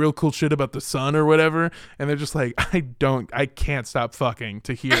said that real coal shit about the sun or whatever? And they're just like, I can't stop fucking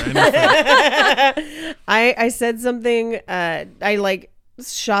to hear anything. I said something, I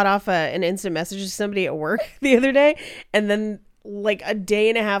shot off an instant message to somebody at work the other day, and then like a day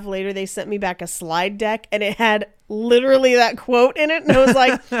and a half later, they sent me back a slide deck and it had literally that quote in it. And I was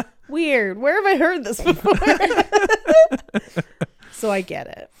like, weird. Where have I heard this before? So I get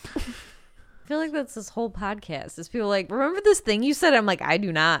it. I feel like that's this whole podcast. Is people like, remember this thing you said? I'm like, I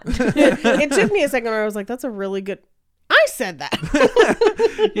do not. It took me a second where I was like, that's a really good... I said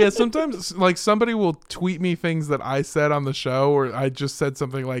that. Yeah, sometimes like somebody will tweet me things that I said on the show, or I just said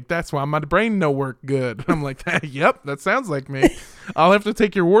something like, that's why my brain no work good. And I'm like, yep, that sounds like me. I'll have to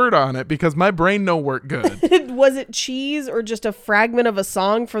take your word on it because my brain no work good. Was it cheese or just a fragment of a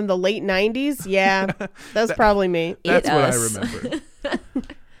song from the late 90s? Yeah, that's probably me. That's what I remember.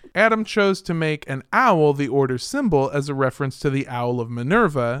 Adam chose to make an owl the order's symbol as a reference to the Owl of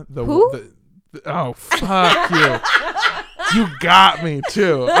Minerva. Oh, fuck you. You got me,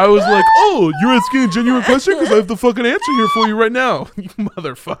 too. I was like, oh, you're asking a genuine question? Because I have the fucking answer here for you right now. You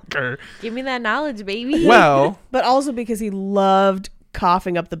motherfucker. Give me that knowledge, baby. Well. But also because he loved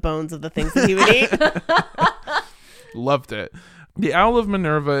coughing up the bones of the things that he would eat. Loved it. The Owl of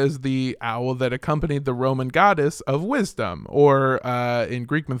Minerva is the owl that accompanied the Roman goddess of wisdom, or in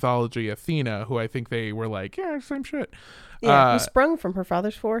Greek mythology, Athena, who I think they were like, yeah, same shit. Yeah, who sprung from her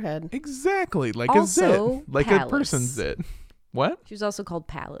father's forehead. Exactly, like also, a zit, like Pallas. a person's zit. What? She was also called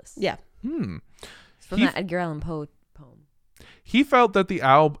Pallas. Yeah. It's from that Edgar Allan Poe poem. He felt that the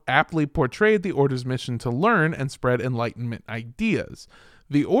owl aptly portrayed the Order's mission to learn and spread Enlightenment ideas.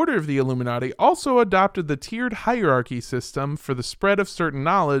 The Order of the Illuminati also adopted the tiered hierarchy system for the spread of certain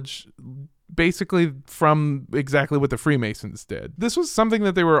knowledge, basically from exactly what the Freemasons did. This was something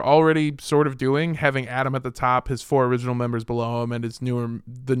that they were already sort of doing, having Adam at the top, his 4 original members below him, and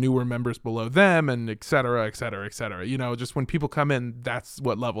the newer members below them, and et cetera, et cetera, et cetera. You know, just when people come in, that's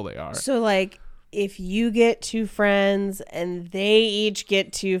what level they are. So, like, if you get 2 friends and they each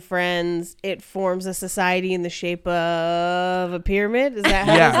get 2 friends, it forms a society in the shape of a pyramid? Is that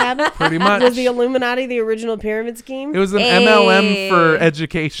how this happened? Pretty much. Was the Illuminati the original pyramid scheme? It was an MLM for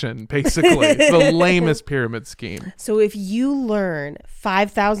education, basically. The lamest pyramid scheme. So if you learn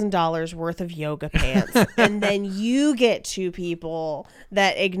 $5,000 worth of yoga pants and then you get 2 people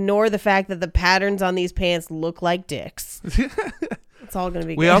that ignore the fact that the patterns on these pants look like dicks... It's all going to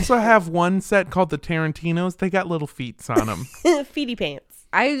be good. We also have one set called the Tarantinos. They got little feet on them. Feety pants.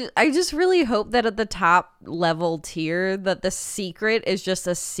 I just really hope that at the top level tier that the secret is just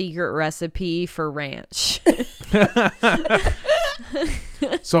a secret recipe for ranch.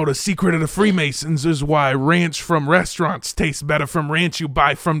 So the secret of the Freemasons is why ranch from restaurants tastes better from ranch you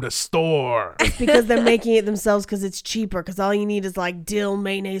buy from the store. It's because they're making it themselves because it's cheaper, because all you need is like dill,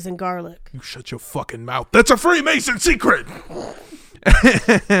 mayonnaise, and garlic. You shut your fucking mouth. That's a Freemason secret.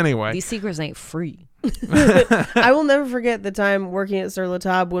 Anyway. These secrets ain't free. I will never forget the time working at Sur La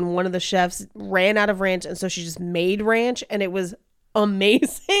Table when one of the chefs ran out of ranch, and so she just made ranch, and it was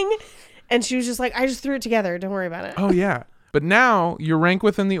amazing. And she was just like, I just threw it together. Don't worry about it. Oh, yeah. But now your rank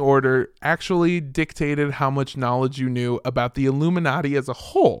within the order actually dictated how much knowledge you knew about the Illuminati as a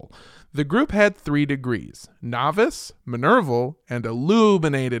whole. The group had 3 degrees: novice, Minerval, and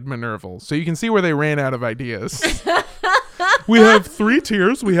illuminated Minerval. So you can see where they ran out of ideas. We have 3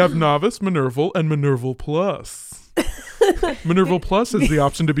 tiers. We have novice, Minerval, and Minerval Plus. Minerval Plus is the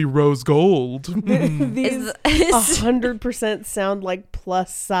option to be rose gold. These 100% sound like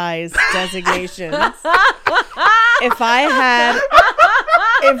plus size designations. If I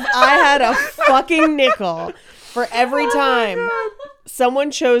had a fucking nickel for every time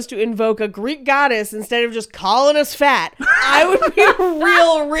someone chose to invoke a Greek goddess instead of just calling us fat, I would be a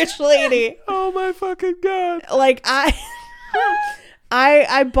real rich lady. Oh my fucking God. Like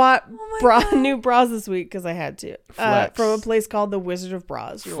I bought new bras this week because I had to from a place called the Wizard of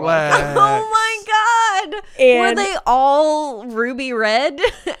Bras. Flex. Oh my god! And were they all ruby red?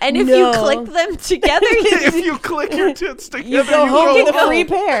 And if you click them together, if you click your tits together, you go home with a free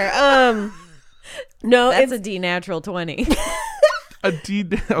pair. No, that's a D natural 20. A D.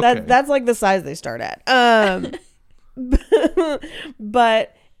 Okay. That's like the size they start at.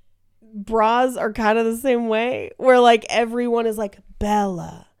 But bras are kind of the same way, where like everyone is like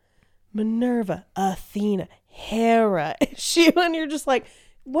Bella, Minerva, Athena, Hera, and you're just like,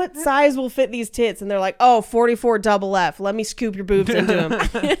 what size will fit these tits? And they're like, oh, 44 double F. Let me scoop your boobs into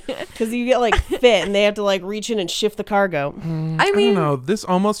them. Because you get like fit and they have to like reach in and shift the cargo. I mean, don't know. This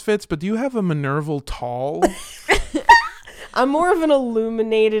almost fits, but do you have a Minerval tall? I'm more of an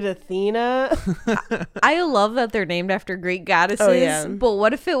illuminated Athena. I love that they're named after Greek goddesses. Oh, yeah. But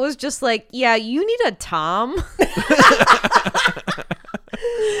what if it was just like, yeah, you need a Tom?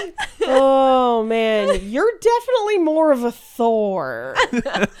 Oh man, you're definitely more of a Thor.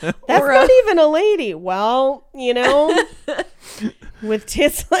 That's not even a lady. Well, with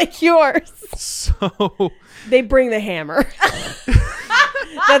tits like yours. So they bring the hammer.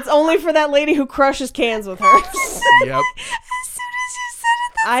 That's only for that lady who crushes cans with her. Yep. As soon as you said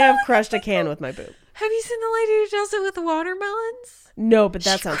it, I have crushed a can with my boob. Have you seen the lady who does it with watermelons? No, but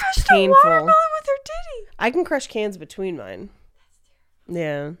that sounds crushed painful. a watermelon with her titty. I can crush cans between mine.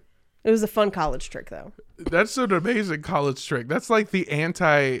 Yeah. It was a fun college trick, though. That's an amazing college trick. That's like the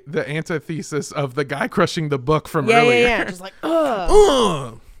antithesis of the guy crushing the book from earlier. Yeah. Just like,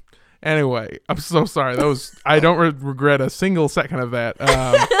 ugh. Anyway, I'm so sorry. I don't regret a single second of that.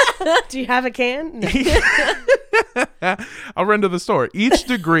 Do you have a can? No. I'll run to the store. Each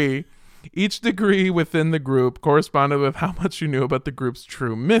degree within the group corresponded with how much you knew about the group's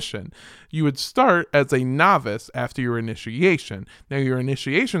true mission. You would start as a novice after your initiation. Now, your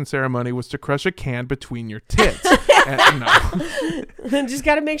initiation ceremony was to crush a can between your tits. No. Just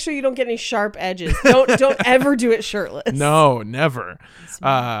got to make sure you don't get any sharp edges. Don't ever do it shirtless. No, never.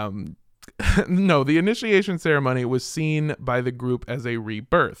 No, the initiation ceremony was seen by the group as a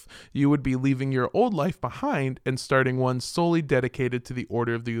rebirth. You would be leaving your old life behind and starting one solely dedicated to the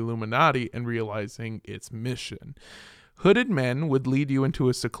Order of the Illuminati and realizing its mission. Hooded men would lead you into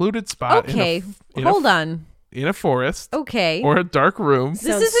a secluded spot in a forest. Okay. Or a dark room.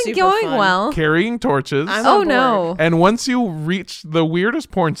 This isn't going fun. Well. Carrying torches. Oh no. And once you reach the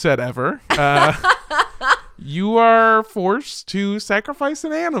weirdest porn set ever, you are forced to sacrifice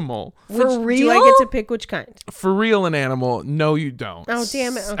an animal. For real? Do I get to pick which kind? For real, an animal? No, you don't. Oh,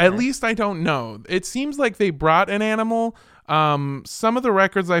 damn it. Okay. At least I don't know. It seems like they brought an animal. Some of the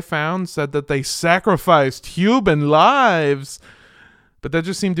records I found said that they sacrificed human lives. But that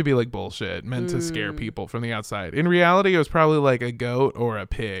just seemed to be like bullshit, meant to scare people from the outside. In reality, it was probably like a goat or a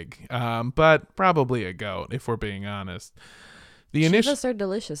pig. But probably a goat, if we're being honest. Chivas are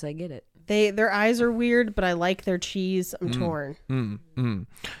delicious. I get it. Their eyes are weird, but I like their cheese. I'm torn.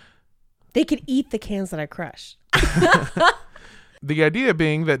 They could eat the cans that I crushed. The idea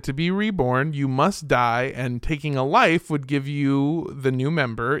being that to be reborn, you must die, and taking a life would give you, the new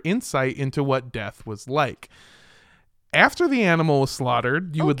member, insight into what death was like. After the animal was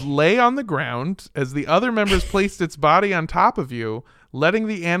slaughtered, you would lay on the ground as the other members placed its body on top of you, letting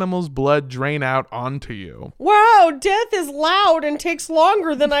the animal's blood drain out onto you. Wow, death is loud and takes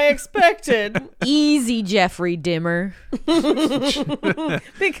longer than I expected. Easy, Jeffrey Dimmer.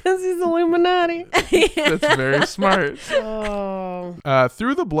 Because he's Illuminati. That's very smart. Oh.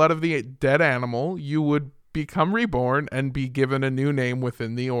 Through the blood of the dead animal, you would become reborn and be given a new name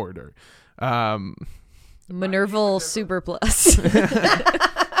within the order. Minerval Super Plus.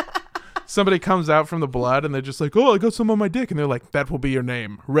 Somebody comes out from the blood and they're just like, oh, I got some on my dick. And they're like, that will be your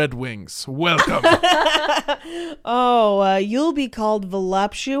name. Red Wings. Welcome. You'll be called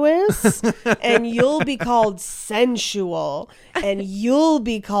voluptuous, and you'll be called sensual, and you'll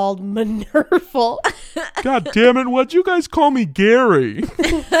be called Minerval. God damn it. Why'd you guys call me Gary?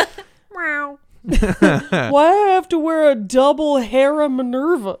 Meow. Why I have to wear a double Hera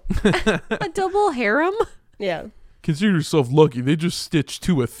Minerva? A double harem? Yeah. Consider yourself lucky. They just stitched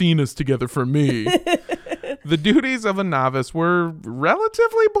two Athenas together for me. The duties of a novice were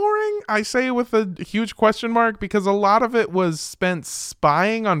relatively boring. I say with a huge question mark, because a lot of it was spent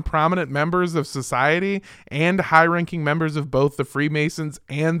spying on prominent members of society and high-ranking members of both the Freemasons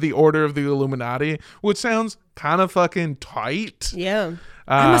and the Order of the Illuminati, which sounds kind of fucking tight. Yeah.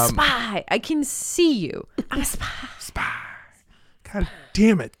 I'm a spy. I can see you. I'm a spy. God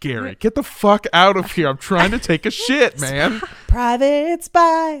damn it, Gary. Get the fuck out of here. I'm trying to take a shit, man. Private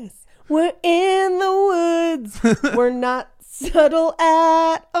spies. We're in the woods. We're not Subtle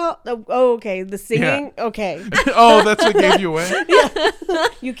at okay. The singing, okay. Oh, that's what gave you away?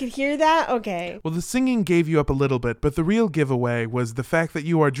 You could hear that? Okay. Well, the singing gave you up a little bit, but the real giveaway was the fact that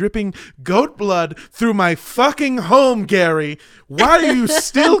you are dripping goat blood through my fucking home, Gary. Why are you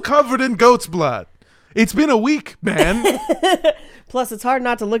still covered in goat's blood? It's been a week, man. Plus, it's hard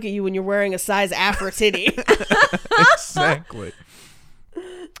not to look at you when you're wearing a size Afro titty. Exactly.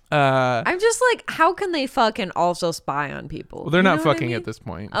 I'm just like, how can they fuck and also spy on people? Well, they're not fucking I mean? at this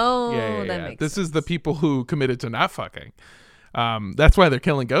point. Oh, that makes This sense. is the people who committed to not fucking. That's why they're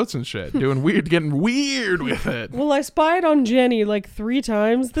killing goats and shit, doing weird, getting weird with it. Well, I spied on Jenny like 3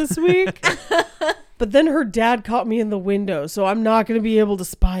 times this week. But then her dad caught me in the window, so I'm not going to be able to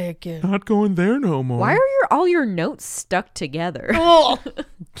spy again. Not going there no more. Why are all your notes stuck together? Oh.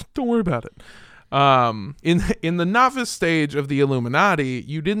 Don't worry about it. In the novice stage of the Illuminati,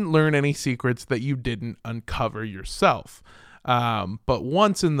 you didn't learn any secrets that you didn't uncover yourself. But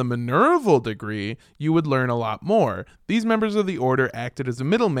once in the Minerval degree, you would learn a lot more. These members of the order acted as a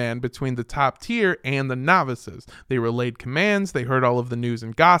middleman between the top tier and the novices. They relayed commands, they heard all of the news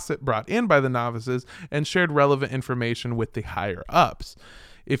and gossip brought in by the novices, and shared relevant information with the higher ups.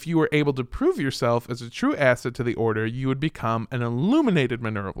 If you were able to prove yourself as a true asset to the order, you would become an illuminated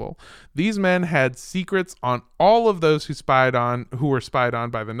Minerval. These men had secrets on all of those who were spied on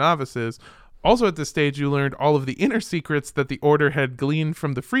by the novices. Also at this stage, you learned all of the inner secrets that the order had gleaned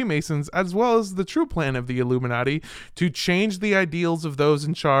from the Freemasons, as well as the true plan of the Illuminati to change the ideals of those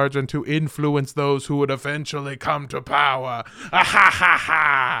in charge and to influence those who would eventually come to power. Ah, ha, ha,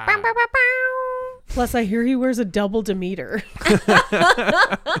 ha. Plus, I hear he wears a double Demeter.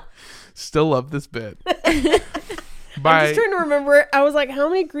 Still love this bit. I'm just trying to remember. I was like, how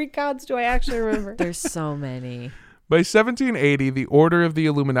many Greek gods do I actually remember? There's so many. By 1780, the Order of the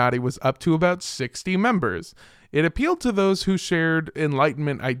Illuminati was up to about 60 members. It appealed to those who shared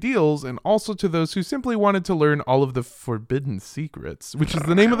Enlightenment ideals and also to those who simply wanted to learn all of the forbidden secrets, which is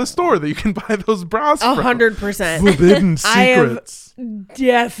the name of the store that you can buy those bras from. 100%. Forbidden Secrets. I have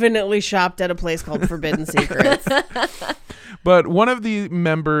definitely shopped at a place called Forbidden Secrets. But one of the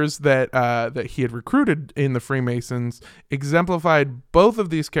members that he had recruited in the Freemasons exemplified both of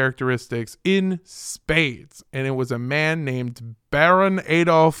these characteristics in spades, and it was a man named Baron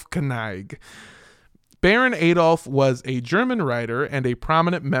Adolf Koenig. Baron Adolf was a German writer and a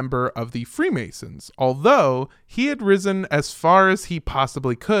prominent member of the Freemasons, although he had risen as far as he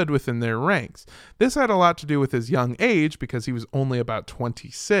possibly could within their ranks. This had a lot to do with his young age, because he was only about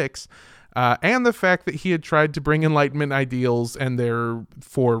 26, and the fact that he had tried to bring Enlightenment ideals and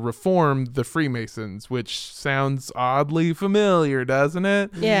therefore reform the Freemasons, which sounds oddly familiar, doesn't it?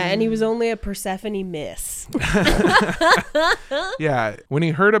 Yeah, and he was only a Persephone miss. Yeah, when he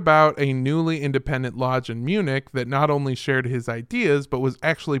heard about a newly independent lodge in Munich that not only shared his ideas, but was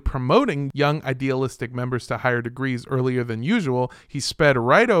actually promoting young idealistic members to higher degrees earlier than usual, he sped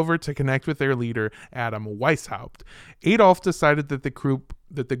right over to connect with their leader, Adam Weishaupt. Adolf decided that the group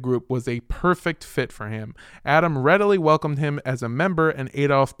was a perfect fit for him. Adam readily welcomed him as a member, and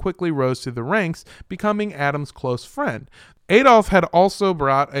Adolf quickly rose to the ranks, becoming Adam's close friend. Adolf had also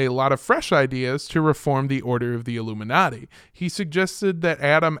brought a lot of fresh ideas to reform the Order of the Illuminati. He suggested that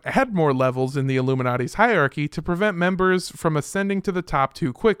Adam add more levels in the Illuminati's hierarchy to prevent members from ascending to the top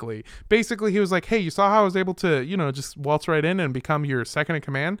too quickly. Basically, he was like, hey, you saw how I was able to, just waltz right in and become your second in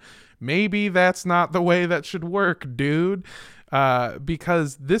command? Maybe that's not the way that should work, dude.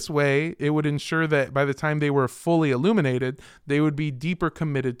 Because this way it would ensure that by the time they were fully illuminated, they would be deeper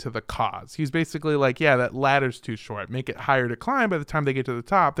committed to the cause. He's basically like, yeah, that ladder's too short. Make it higher to climb. By the time they get to the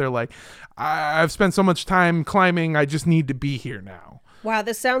top, they're like, I've spent so much time climbing. I just need to be here now. Wow,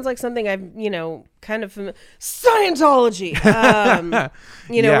 this sounds like something I've, kind of Scientology,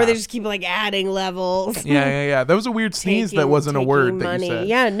 where they just keep like adding levels. Yeah. That was a weird sneeze that wasn't a word that money. you said.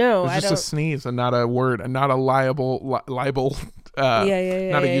 Yeah, no, it was just a sneeze and not a word and not a libel. Not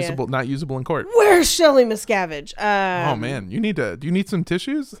usable in court. Where's Shelley Miscavige? Oh man, do you need some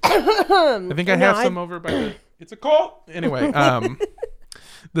tissues? I think I have some over by the. It's a cult. Anyway,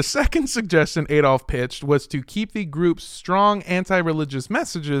 the second suggestion Adolf pitched was to keep the group's strong anti-religious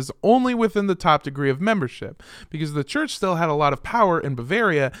messages only within the top degree of membership, because the church still had a lot of power in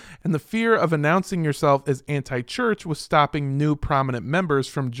Bavaria, and the fear of announcing yourself as anti-church was stopping new prominent members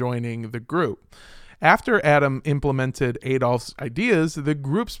from joining the group. After Adam implemented Adolf's ideas, the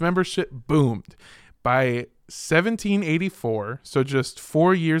group's membership boomed. By 1784, so just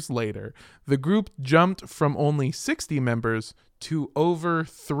 4 years later, the group jumped from only 60 members to over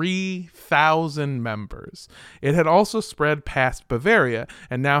 3,000 members. It had also spread past Bavaria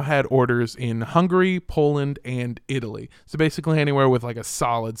and now had orders in Hungary, Poland, and Italy. So basically anywhere with like a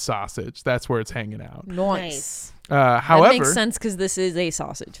solid sausage, that's where it's hanging out. Nice. However, that makes sense because this is a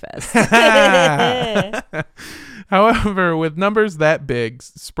sausage fest. However, with numbers that big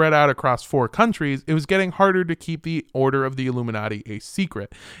spread out across 4 countries, it was getting harder to keep the Order of the Illuminati a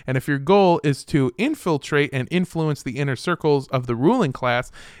secret. And if your goal is to infiltrate and influence the inner circles of the ruling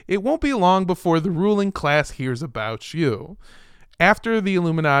class, it won't be long before the ruling class hears about you. After the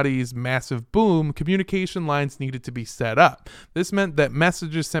Illuminati's massive boom, communication lines needed to be set up. This meant that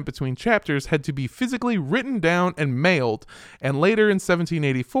messages sent between chapters had to be physically written down and mailed, and later in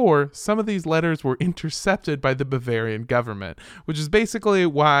 1784, some of these letters were intercepted by the Bavarian government, which is basically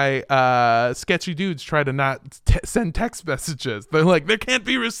why sketchy dudes try to not send text messages. They're like, there can't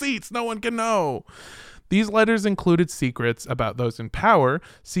be receipts, no one can know. These letters included secrets about those in power,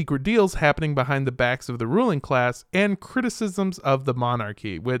 secret deals happening behind the backs of the ruling class, and criticisms of the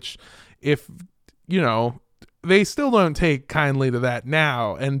monarchy, which, if, they still don't take kindly to that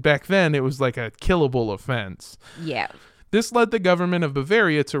now, and back then it was like a killable offense. Yeah. This led the government of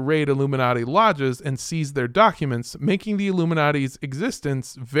Bavaria to raid Illuminati lodges and seize their documents, making the Illuminati's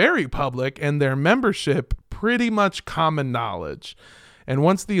existence very public and their membership pretty much common knowledge. And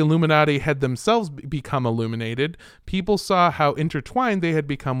once the Illuminati had themselves become illuminated, people saw how intertwined they had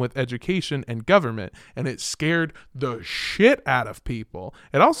become with education and government, and it scared the shit out of people.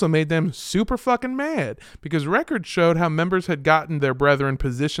 It also made them super fucking mad, because records showed how members had gotten their brethren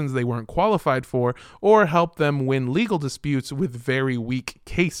positions they weren't qualified for, or helped them win legal disputes with very weak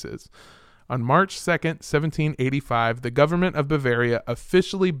cases. On March 2nd, 1785, the government of Bavaria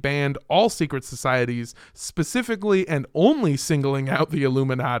officially banned all secret societies, specifically and only singling out the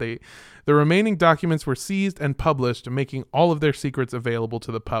Illuminati. The remaining documents were seized and published, making all of their secrets available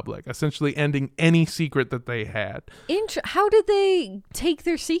to the public, essentially ending any secret that they had. How did they take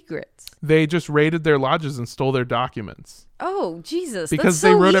their secrets? They just raided their lodges and stole their documents. Oh, Jesus. Because that's so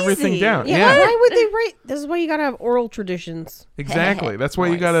they wrote easy. Everything down. Yeah. Why would they write? This is why you gotta have oral traditions. Exactly. That's why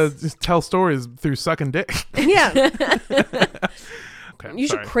you gotta tell stories through sucking dick. Yeah. Okay, you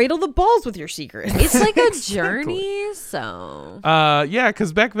should cradle the balls with your secrets. It's like a journey, so. Yeah,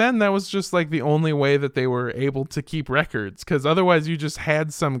 because back then that was just like the only way that they were able to keep records, because otherwise you just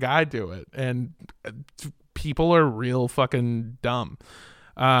had some guy do it, and people are real fucking dumb.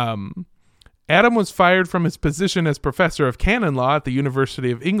 Adam was fired from his position as professor of canon law at the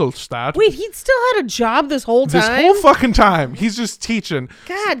University of Ingolstadt. Wait, he still had a job this whole time? This whole fucking time. He's just teaching.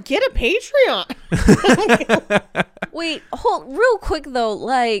 God, get a Patreon. Wait, real quick though,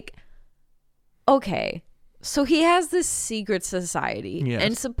 like, okay. So he has this secret society, yes.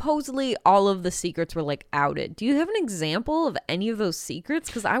 and supposedly all of the secrets were like outed. Do you have an example of any of those secrets?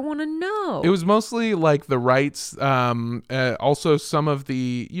 Because I want to know. It was mostly like the rights, also some of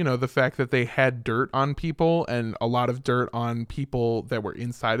the, the fact that they had dirt on people, and a lot of dirt on people that were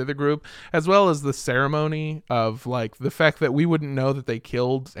inside of the group, as well as the ceremony of like the fact that we wouldn't know that they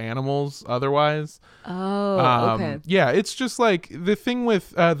killed animals otherwise. Oh, okay. Yeah, it's just like the thing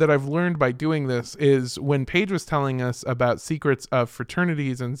with that I've learned by doing this is when Paige was telling us about secrets of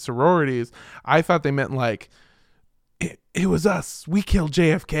fraternities and sororities, I thought they meant like it was us. We killed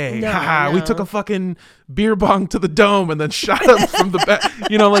JFK. No. We took a fucking beer bong to the dome and then shot him from the back.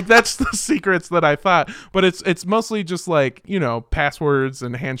 Like that's the secrets that I thought. But it's mostly just like, passwords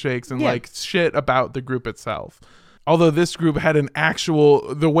and handshakes and like shit about the group itself. Although this group had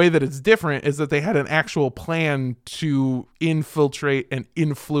the way that it's different is that they had an actual plan to infiltrate and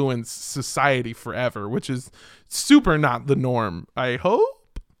influence society forever, which is super not the norm, I hope.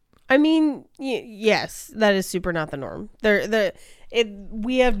 I mean, yes, that is super not the norm.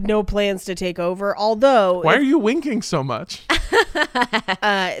 We have no plans to take over, although... Why are you winking so much?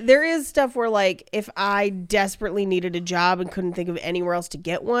 There is stuff where, like, if I desperately needed a job and couldn't think of anywhere else to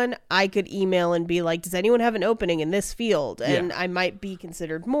get one, I could email and be like, does anyone have an opening in this field? And I might be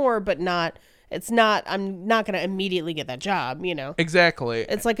considered more, but not... I'm not going to immediately get that job, Exactly.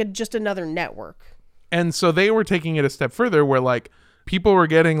 It's like just another network. And so they were taking it a step further where, like, people were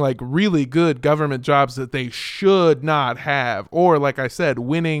getting like really good government jobs that they should not have, or like I said,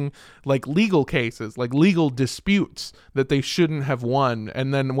 winning like legal cases, like legal disputes that they shouldn't have won.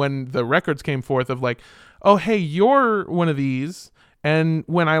 And then when the records came forth of like, oh, hey, you're one of these, and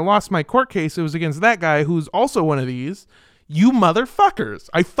when I lost my court case, it was against that guy who's also one of these, you motherfuckers,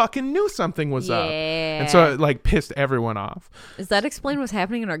 I fucking knew something was up. Yeah. And so it like pissed everyone off. Does that explain what's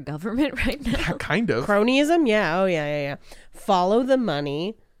happening in our government right now? Yeah, kind of. Cronyism? Yeah. Oh, yeah. Follow the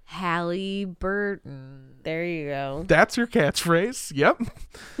money. Halliburton. There you go. That's your catchphrase. Yep.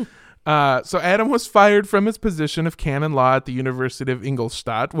 So Adam was fired from his position of canon law at the University of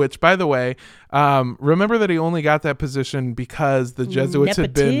Ingolstadt, which, by the way, remember that he only got that position because the Jesuits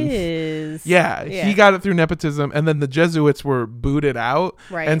had been... Yeah, he got it through nepotism, and then the Jesuits were booted out.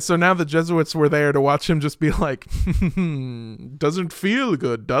 Right. And so now the Jesuits were there to watch him just be like, doesn't feel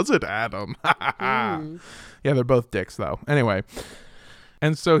good, does it, Adam? Yeah, they're both dicks, though. Anyway...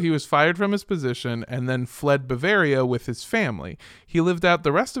 And so he was fired from his position and then fled Bavaria with his family. He lived out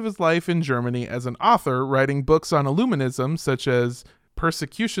the rest of his life in Germany as an author, writing books on Illuminism, such as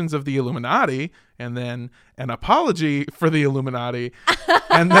Persecutions of the Illuminati, and then An Apology for the Illuminati,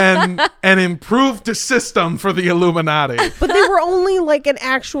 and then An Improved System for the Illuminati. But they were only like an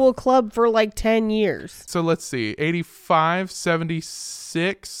actual club for like 10 years. So let's see, 85,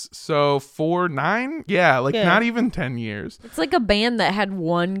 76, so 9? Yeah, not even 10 years. It's like a band that had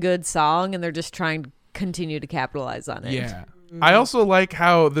one good song and they're just trying to continue to capitalize on it. Yeah. I also like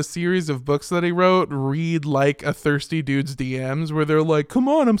how the series of books that he wrote read like a thirsty dude's DMs where they're like, come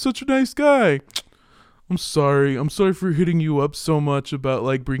on, I'm such a nice guy. I'm sorry for hitting you up so much about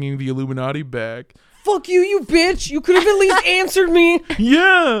like bringing the Illuminati back. Fuck you, you bitch. You could have at least answered me.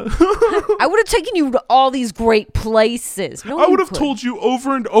 Yeah. I would have taken you to all these great places. No, I would have told you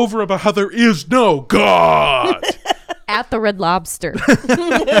over and over about how there is no God. At the Red Lobster.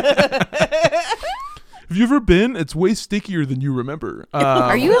 Have you ever been? It's way stickier than you remember.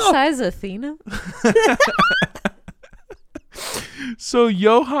 Are you a size Athena? So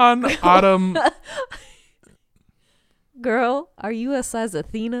Johann Adam... Girl, are you a size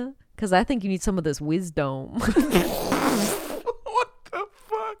Athena? Because I think you need some of this wisdom. What the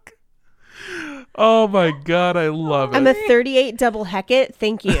fuck? Oh my God, I love it. I'm a 38 double Heckett.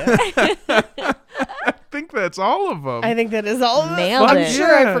 Thank you. I think that's all of them. I think that is all of them. Nailed I'm it. sure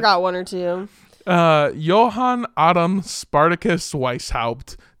Yeah. I forgot one or two. Johann Adam Spartacus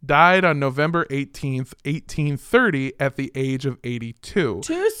Weishaupt died on November 18th, 1830 at the age of 82.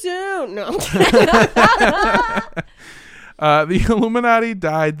 Too soon. No. The Illuminati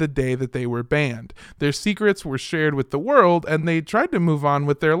died the day that they were banned. Their secrets were shared with the world, and they tried to move on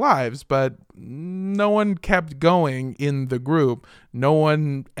with their lives, but no one kept going in the group. No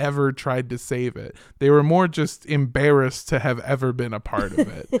one ever tried to save it. They were more just embarrassed to have ever been a part of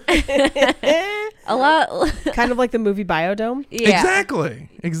it. A lot. Kind of like the movie Biodome. Yeah.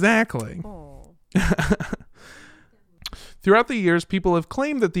 Exactly. Throughout the years, people have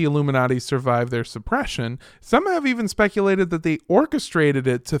claimed that the Illuminati survived their suppression. Some have even speculated that they orchestrated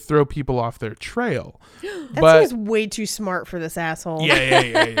it to throw people off their trail. That seems way too smart for this asshole.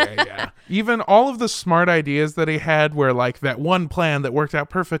 Yeah. Even all of the smart ideas that he had were like that one plan that worked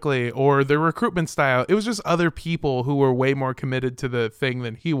out perfectly, or the recruitment style. It was just other people who were way more committed to the thing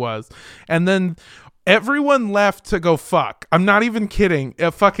than he was. And then everyone left to go fuck. I'm not even kidding.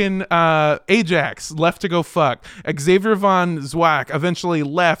 Fucking Ajax left to go fuck. Xavier von Zwack eventually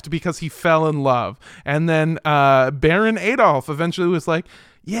left because he fell in love. And then Baron Adolf eventually was like,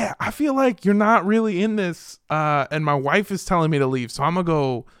 yeah, I feel like you're not really in this. And my wife is telling me to leave, so I'm going to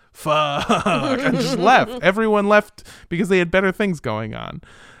go fuck. And just left. Everyone left because they had better things going on.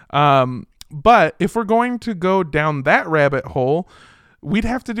 But if we're going to go down that rabbit hole, we'd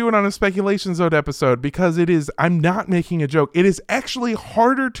have to do it on a Speculation Zone episode because it is, I'm not making a joke, it is actually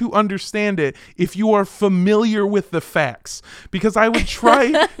harder to understand it if you are familiar with the facts. Because I would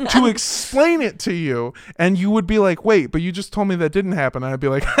try to explain it to you and you would be like, wait, but you just told me that didn't happen. And I'd be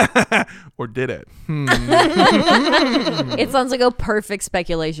like, or did it? It sounds like a perfect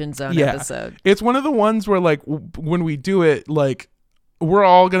Speculation Zone episode. It's one of the ones where like when we do it, like, we're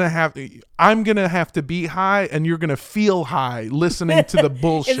all going to I'm going to have to be high and you're going to feel high listening to the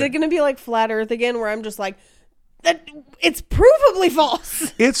bullshit. Is it going to be like Flat Earth again where I'm just like, it's provably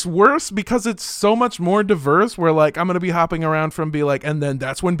false? It's worse because it's so much more diverse where like I'm going to be hopping around from be like, and then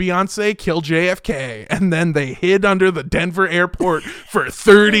that's when Beyonce killed JFK and then they hid under the Denver airport for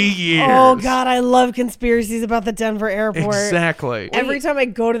 30 years. Oh God, I love conspiracies about the Denver airport. Exactly. Every time I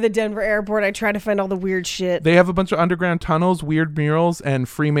go to the Denver airport, I try to find all the weird shit. They have a bunch of underground tunnels, weird murals, and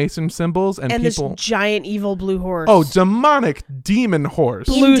Freemason symbols, and people. This giant evil blue horse. Oh, demonic demon horse.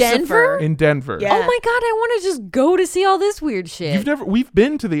 In Denver? In Denver. Yeah. Oh my God, I want to just go to see all this weird shit. We've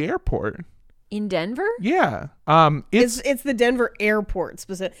been to the airport. In Denver? Yeah. It's the Denver airport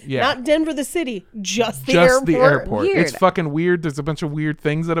specific. Yeah. Not Denver the city, just the just airport. the airport. Weird. It's fucking weird. There's a bunch of weird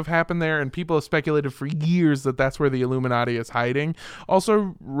things that have happened there, and people have speculated for years that that's where the Illuminati is hiding.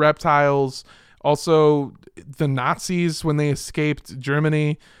 Also, reptiles. Also, the Nazis when they escaped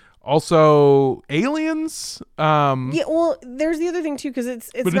Germany. Also, aliens. Yeah, well, there's the other thing too, because it's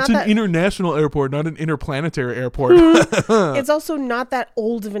but not it's that an international airport, not an interplanetary airport. it's also not that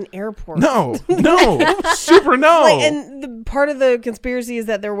old of an airport. No, super no. Like, and the part of the conspiracy is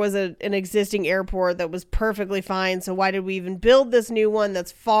that there was an existing airport that was perfectly fine. So why did we even build this new one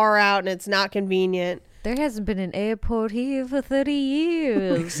that's far out and it's not convenient? There hasn't been an airport here for 30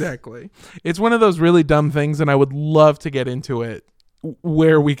 years. Exactly. It's one of those really dumb things, and I would love to get into it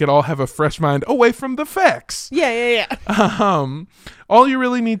where we could all have a fresh mind away from the facts. Yeah. All you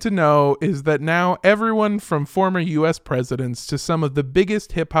really need to know is that now everyone from former U.S. presidents to some of the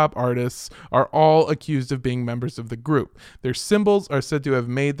biggest hip-hop artists are all accused of being members of the group. Their symbols are said to have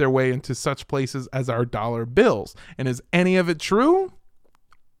made their way into such places as our dollar bills. And is any of it true?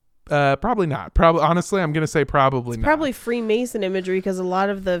 Probably not. Honestly, I'm going to say probably not. Probably Freemason imagery because a lot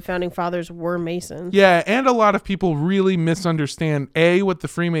of the founding fathers were Masons. Yeah, and a lot of people really misunderstand A, what the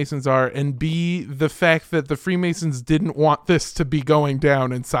Freemasons are, and B, the fact that the Freemasons didn't want this to be going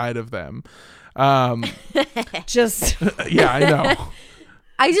down inside of them. Just yeah, I know.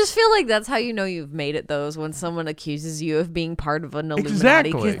 I just feel like that's how you know you've made it, though, is when someone accuses you of being part of an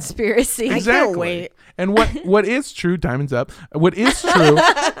Illuminati conspiracy. Exactly. I can't wait. And what is true, Diamond's up, what is true,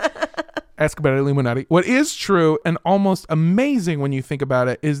 ask about Illuminati, what is true and almost amazing when you think about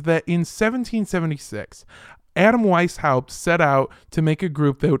it is that in 1776, Adam Weishaupt set out to make a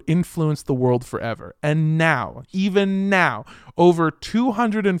group that would influence the world forever. And now, even now, over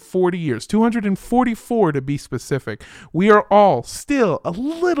 240 years, 244 to be specific, we are all still a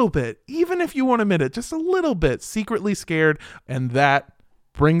little bit, even if you won't admit it, just a little bit secretly scared. And that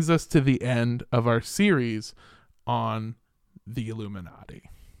brings us to the end of our series on the Illuminati.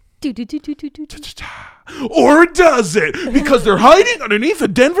 Or does it? Because they're hiding underneath a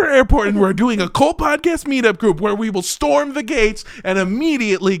Denver airport and we're doing a cult podcast meetup group where we will storm the gates and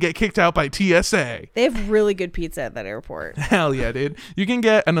immediately get kicked out by TSA. They have really good pizza at that airport. Hell yeah, dude. You can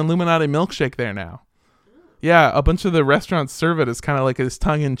get an Illuminati milkshake there now. Yeah, a bunch of the restaurants serve it as kind of like this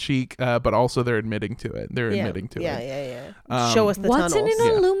tongue-in-cheek, but also they're admitting to it. They're admitting to it. Yeah. Show us the What's tunnels. in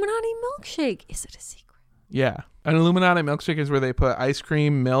an Illuminati milkshake? Is it a secret? Yeah. An Illuminati milkshake is where they put ice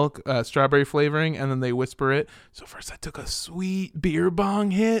cream, milk, strawberry flavoring, and then they whisper it. So first I took a sweet beer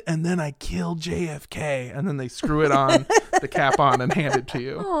bong hit, and then I killed JFK, and then they screw it on, the cap on, and hand it to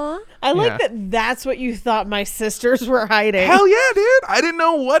you. Aww. I like that that's what you thought my sisters were hiding. Hell yeah, dude. I didn't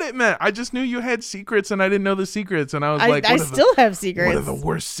know what it meant. I just knew you had secrets, and I didn't know the secrets. And I was like, I still have secrets. What are the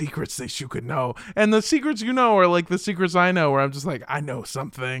worst secrets that you could know? And the secrets you know are like the secrets I know, where I'm just like, I know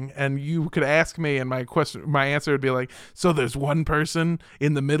something. And you could ask me, and my answer would be like, so there's one person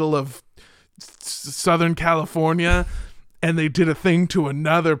in the middle of Southern California, and they did a thing to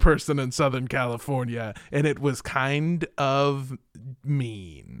another person in Southern California, and it was kind of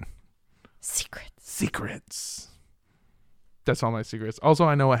mean. Secrets. That's all my secrets. Also,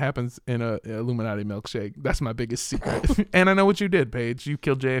 I know what happens in a Illuminati milkshake. That's my biggest secret. And I know what you did, Paige. You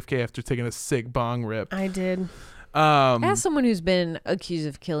killed JFK after taking a sick bong rip. I did. As someone who's been accused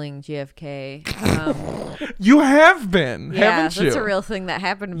of killing JFK, you have been, haven't you? That's a real thing that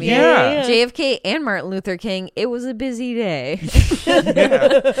happened to me. Yeah. JFK and Martin Luther King. It was a busy day.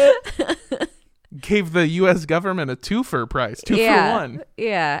 Gave the U.S. government a twofer price, two for one.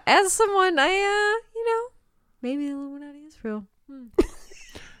 Yeah. As someone, maybe the Illuminati is real.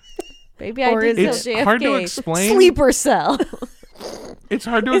 Maybe I did kill JFK. It's hard to explain. Sleeper cell. It's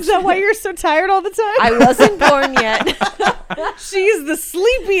hard to Is that why you're so tired all the time? I wasn't born yet. She's the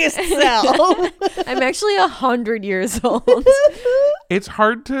sleepiest cell. I'm actually 100 years old. It's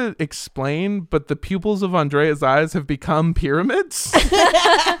hard to explain, but the pupils of Andrea's eyes have become pyramids. And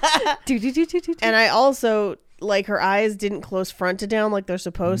I also, like, her eyes didn't close front to down like they're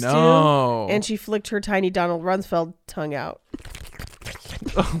supposed to. And she flicked her tiny Donald Rumsfeld tongue out.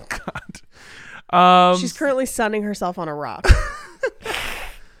 Oh, God. She's currently sunning herself on a rock.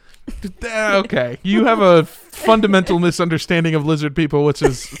 Okay. You have a fundamental misunderstanding of lizard people, which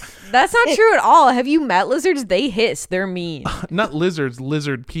is... That's not true at all. Have you met lizards? They hiss. They're mean. Not lizards,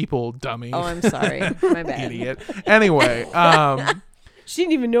 lizard people, dummy. Oh, I'm sorry. My bad. Idiot. Anyway, she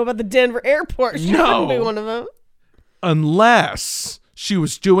didn't even know about the Denver airport. She couldn't be one of them. Unless she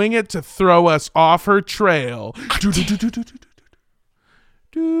was doing it to throw us off her trail.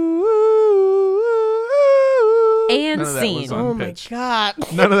 And None of that scene. was on Oh my pitch. God.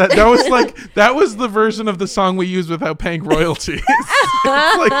 None of that. That was the version of the song we used without paying royalties.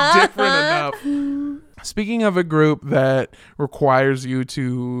 It's like different enough. Speaking of a group that requires you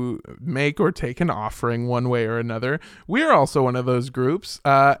to make or take an offering one way or another, we're also one of those groups.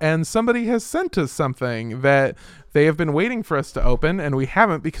 And somebody has sent us something that they have been waiting for us to open, and we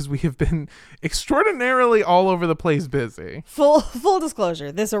haven't because we have been extraordinarily all over the place busy. Full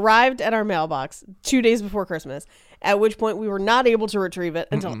disclosure, this arrived at our mailbox 2 days before Christmas, at which point we were not able to retrieve it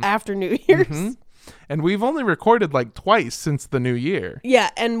until after New Year's. And we've only recorded like twice since the new year. Yeah,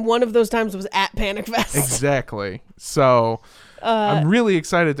 and one of those times was at Panic Fest. Exactly. So I'm really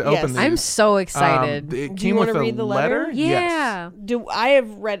excited to open these. I'm so excited. It Do you came with wanna a read the letter? Yeah. Do I have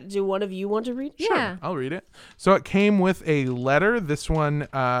read? Do one of you want to read? Yeah. I'll read it. So it came with a letter. This one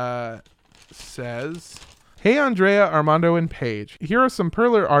says, "Hey Andrea, Armando, and Paige. Here are some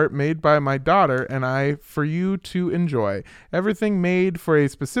perler art made by my daughter and I for you to enjoy. Everything made for a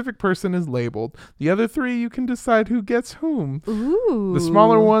specific person is labeled. The other three you can decide who gets whom. Ooh. The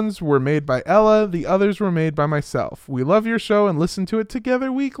smaller ones were made by Ella. The others were made by myself. We love your show and listen to it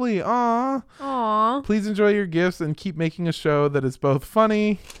together weekly. Aww. Aw. Please enjoy your gifts and keep making a show that is both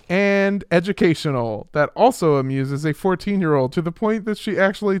funny and educational, that also amuses a 14-year-old to the point that she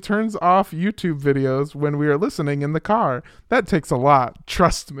actually turns off YouTube videos when we are listening in the car. That takes a lot.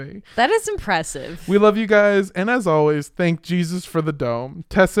 Trust me. That is impressive. We love you guys, and as always, thank Jesus for the dome.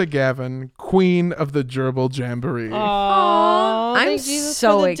 Tessa Gavin, Queen of the Gerbil Jamboree." Aw, I'm thank Jesus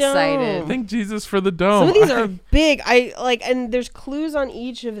so for the excited. dome. Thank Jesus for the dome. Some of these are big. I like, and there's clues on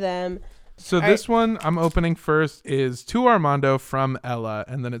each of them. So this one I'm opening first is to Armando from Ella,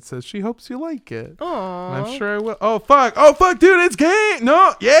 and then it says she hopes you like it. Aww. And I'm sure I will. Oh fuck, dude, it's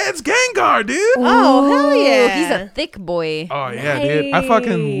it's Gengar, dude. Oh, hell yeah. He's a thick boy. Oh yeah, dude, I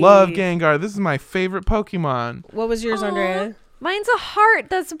fucking love Gengar. This is my favorite Pokemon. What was yours, Andrea? Mine's a heart.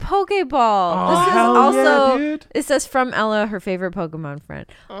 That's a Pokeball. Oh, This is hell also. yeah, dude. It says from Ella, her favorite Pokemon friend.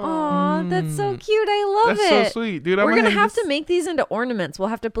 Aw, that's so cute. I love That's it. so sweet, dude. We're gonna hang have this- to make these into ornaments. We'll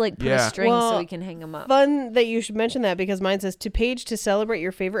have to like put a string Well, so we can hang them up. Fun that you should mention that because mine says to Paige to celebrate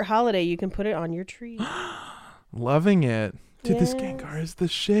your favorite holiday. You can put it on your tree. Loving it. Dude, this Yes. Gengar is the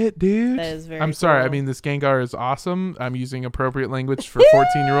shit, dude. That is very I'm sorry. I cool. mean, this Gengar is awesome. I'm using appropriate language for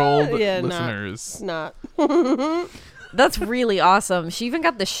 14-year-old Yeah, listeners. Not. That's really awesome. She even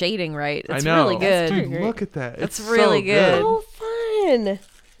got the shading right. It's I know. really good. That's Dude, look at that. That's It's really so good. Oh, fun.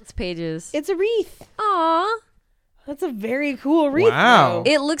 It's pages. It's a wreath. Aw. That's a very cool wreath. Wow.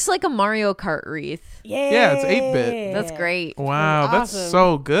 though. It looks like a Mario Kart wreath. Yeah, it's 8-bit. That's great. Wow, that's Awesome.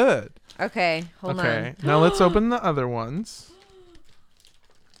 so good. Okay, hold Okay, on. now let's open the other ones.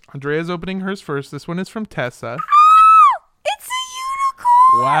 Andrea's opening hers first. This one is from Tessa. It's a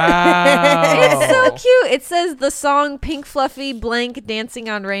unicorn. Wow. It's so cute. It says the song Pink Fluffy blank Dancing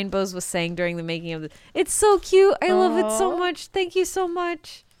on Rainbows was sang during the making of the. It's so cute. I love it so Aw. much. Thank you so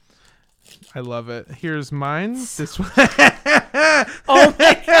much. I love it. Here's mine. This one. Oh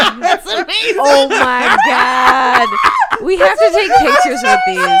my god, that's amazing. Oh my god. We have to take pictures with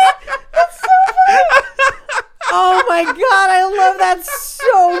these. Oh my god, I love that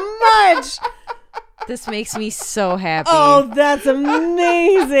so much. This makes me so happy. Oh, that's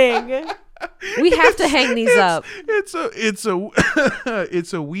amazing. We have to hang these up.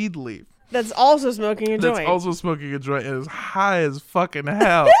 It's a weed leaf. That's also smoking a joint. That's also smoking a joint and is high as fucking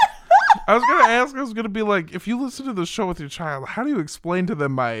hell. I was gonna be like, if you listen to the show with your child, how do you explain to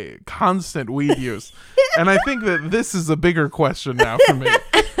them my constant weed use? And I think that this is a bigger question now for me.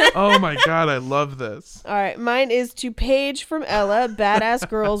 Oh my god, I love this. All right, mine is to Paige from Ella. Badass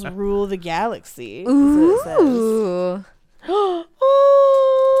girls rule the galaxy. Ooh. Oh,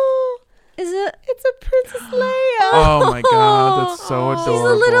 Is it? it's a Princess Leia. Oh my god, that's so She's adorable. She's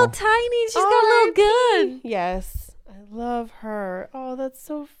a little tiny. She's got a little gun. Yes, I love her. Oh, that's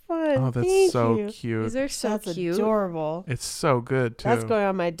so fun. Oh, that's Thank so you. cute. These are so That's cute. adorable. It's so good too. That's going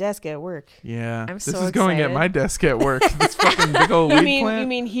on my desk at work. Yeah, I'm this so is going at excited. my desk at work. This fucking big old weed You plant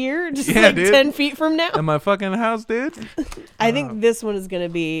mean here? Just Yeah, like dude. 10 feet from now? in my fucking house, dude. I think this one is going to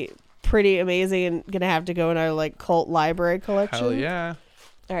be pretty amazing and going to have to go in our like cult library collection. Hell yeah.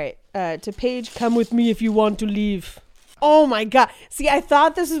 All right. To Paige, come with me if you want to leave. Oh my God. See, I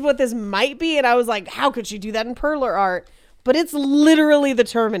thought this is what this might be. And I was like, how could she do that in perler art? But it's literally the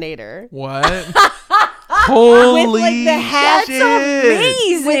Terminator. What? Holy with like the half, shit.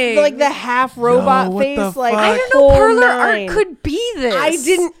 Amazing. with like the half robot what face. the Like fuck? I didn't know whole Perler nine. art could be this. I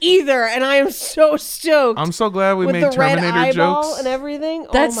didn't either, and I am so stoked. I'm so glad we with made the red Terminator eyeball jokes. and everything.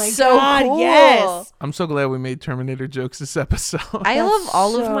 That's oh my so God, cool. yes. I'm so glad we made Terminator jokes this episode. I That's love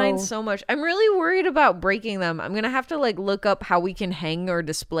all of so- mine so much. I'm really worried about breaking them. I'm gonna have to like look up how we can hang or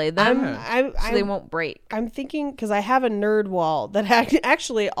display them so they won't break. I'm thinking because I have a nerd wall that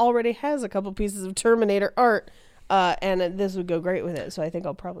actually already has a couple pieces of Terminator art, and this would go great with it. So I think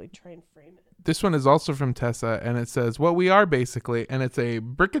I'll probably try and frame it. This one is also from Tessa, and it says, "What we are basically," and it's a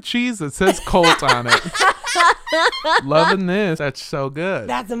brick of cheese that says Colt on it. Loving this. That's so good.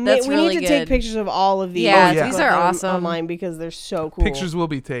 That's amazing. That's We really need to take good. pictures of all of these. Yeah, Oh, yeah. these Put are them awesome. online because they're so cool. Pictures will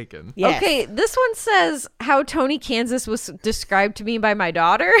be taken. Yes. Okay, this one says how Tony Kansas was described to me by my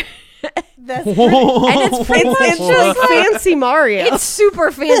daughter. That's And it's pretty much it's just like fancy Mario. It's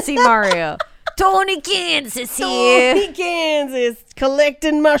super fancy Mario. Tony Kansas here. Tony Kansas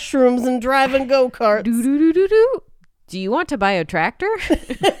collecting mushrooms and driving go-karts. Do. Do you want to buy a tractor?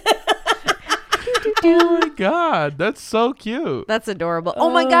 Oh my god, that's so cute. That's adorable. Oh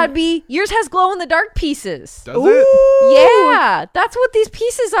my God, B, yours has glow in the dark pieces. Does it? Yeah, that's what these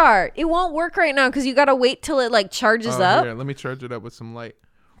pieces are. It won't work right now because you got to wait till it like charges up. Here, let me charge it up with some light.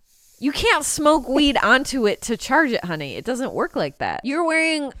 You can't smoke weed onto it to charge it, honey. It doesn't work like that. You're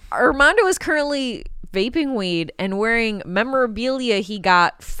wearing, Armando is currently vaping weed and wearing memorabilia he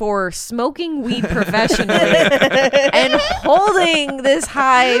got for smoking weed professionally and holding this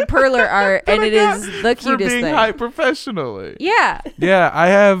high Perler art, and it is the For cutest being thing. high professionally. Yeah, Yeah, I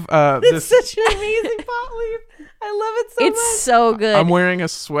have It's this. such an amazing pot leaf. I love it so it's much. so good. I'm wearing a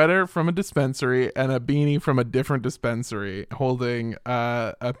sweater from a dispensary and a beanie from a different dispensary, holding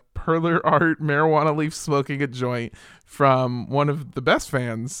a Perler art marijuana leaf smoking a joint from one of the best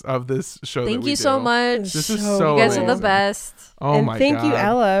fans of this show. Thank that we you so do. much. This is So so You guys are amazing. the best. Oh and my thank god! you,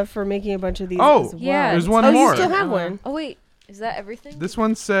 Ella, for making a bunch of these Oh, as well. yeah. There's one oh, more. you still have one. Oh wait, is that everything? This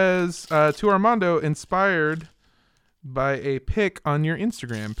one says to Armando, inspired by a pic on your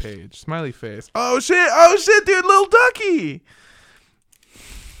Instagram page. Smiley face. Oh shit, dude, little ducky.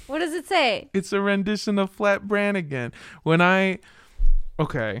 What does it say? It's a rendition of Flat Brannigan. When I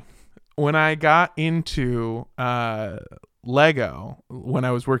got into Lego, when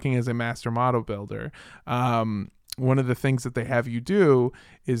I was working as a master model builder, one of the things that they have you do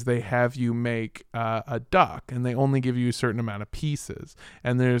is they have you make a duck, and they only give you a certain amount of pieces.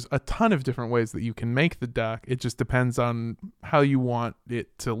 And there's a ton of different ways that you can make the duck. It just depends on how you want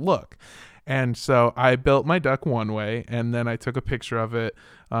it to look. And so I built my duck one way, and then I took a picture of it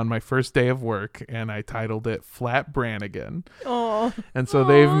on my first day of work, and I titled it Flat Brannigan. Oh, And so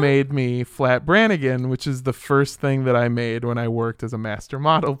they've made me Flat Brannigan, which is the first thing that I made when I worked as a master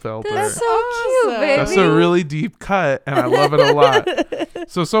model builder. That's so cute, Awesome. baby. That's a really deep cut, and I love it a lot.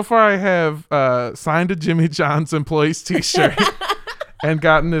 So far I have signed a Jimmy John's employees t-shirt and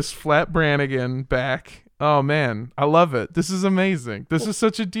gotten this Flat Brannigan back. Oh, man, I love it. This is amazing. This is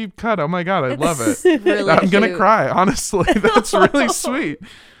such a deep cut. Oh, my God, I love it. Really I'm going to cute. cry, honestly. That's really sweet.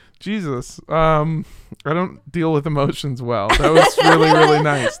 Jesus. I don't deal with emotions well. That was really, really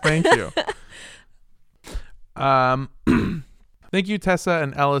nice. Thank you. Thank you, Tessa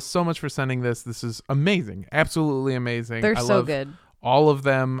and Ellis, so much for sending this. This is amazing. Absolutely amazing. They're I so love good. all of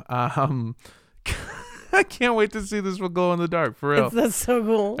them. I can't wait to see this one glow in the dark, for real. that's so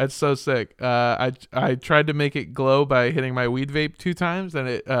cool. That's so sick. I tried to make it glow by hitting my weed vape 2 times, and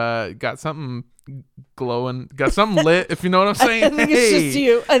it got something glowing, got something lit, if you know what I'm saying. I think it's just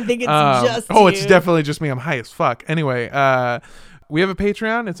you. I think it's just you. It's definitely just me. I'm high as fuck. Anyway, we have a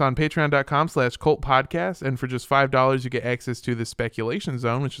Patreon. It's on patreon.com/cultpodcast. And for just $5, you get access to the Speculation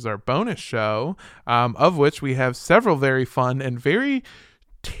Zone, which is our bonus show, of which we have several very fun and very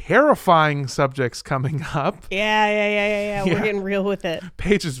terrifying subjects coming up. Yeah. We're getting real with it.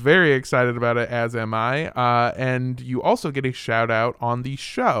 Paige is very excited about it, as am I. And you also get a shout out on the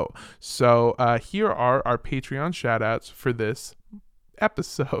show. So here are our Patreon shout outs for this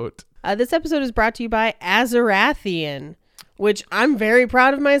episode. This episode is brought to you by Azarathian, which I'm very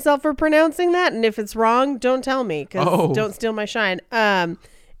proud of myself for pronouncing that. And if it's wrong, don't tell me, because don't steal my shine.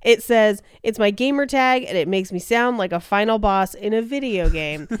 It says, it's my gamer tag, and it makes me sound like a final boss in a video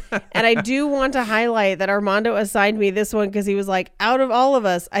game. And I do want to highlight that Armando assigned me this one because he was like, out of all of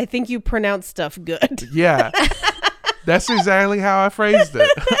us, I think you pronounce stuff good. Yeah. That's exactly how I phrased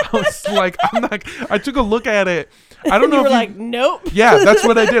it. I was like, I took a look at it. I don't know You were if like, nope. Yeah, that's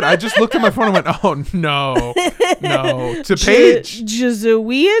what I did. I just looked at my phone and went, oh, no. To Paige.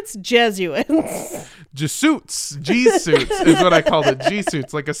 Jesuits? G-suits is what I called it.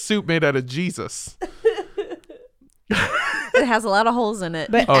 G-suits, like a suit made out of Jesus. It has a lot of holes in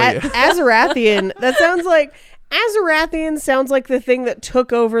it. But Azarathian, Azarathian sounds like the thing that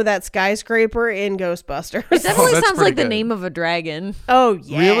took over that skyscraper in Ghostbusters. It definitely that's sounds like pretty the good. name of a dragon. Oh,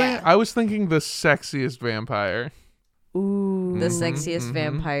 yeah. Really? I was thinking the sexiest vampire. Ooh. The sexiest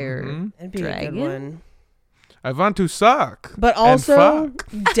vampire That'd be dragon. a good one. I want to suck. But and also,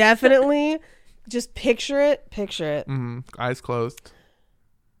 fuck. definitely, just picture it. Eyes closed.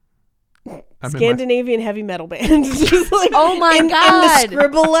 I'm in my- Scandinavian heavy metal band. Just like Oh my in God. the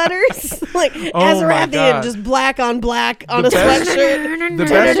scribble letters. Like Oh my Azarathian, God. just black on black on a best- sweatshirt. The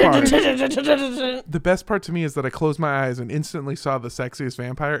best part. The best part to me is that I closed my eyes and instantly saw the sexiest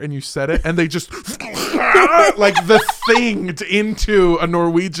vampire, and you said it, and they just like the thing into a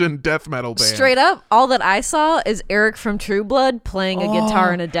Norwegian death metal band. Straight up, all that I saw is Eric from True Blood playing a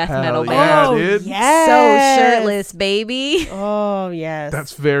guitar in a death hell metal yeah, band. dude. yes. So shirtless, baby. Oh, yes.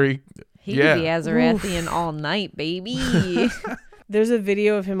 That's very. He Yeah. could be Azarathian all night, baby. There's a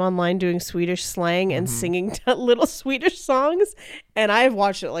video of him online doing Swedish slang and singing little Swedish songs, and I've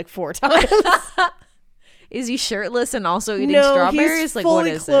watched it like 4 times. Is he shirtless and also eating no, strawberries? he's Like, fully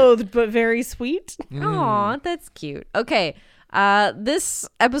what is clothed, but very sweet. it? Aw, that's cute. Okay. This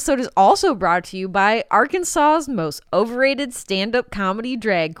episode is also brought to you by Arkansas's most overrated stand-up comedy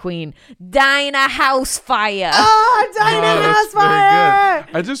drag queen, Dinah Housefire. Oh, Dinah that's Housefire!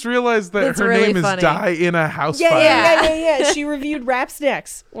 pretty good. I just realized that That's her really name funny. is Die in a House Yeah, Fire. yeah. She reviewed Rap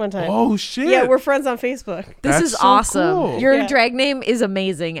Snacks one time. Oh shit. Yeah, we're friends on Facebook. This That's is so awesome. cool. Your Yeah. drag name is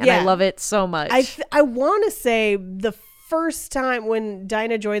amazing, and I Yeah. love it so much. I want to say the first time when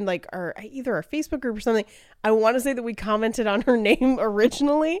Dinah joined like either our Facebook group or something, I want to say that we commented on her name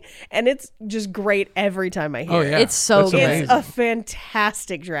originally, and it's just great every time I hear Oh it. yeah. It's so That's good. amazing. It's a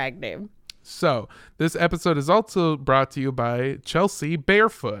fantastic drag name. So this episode is also brought to you by Chelsea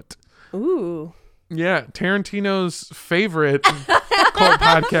Barefoot. Ooh. Yeah, Tarantino's favorite cult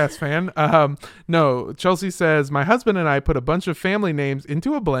podcast fan. No, Chelsea says, my husband and I put a bunch of family names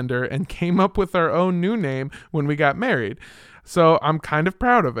into a blender and came up with our own new name when we got married. So I'm kind of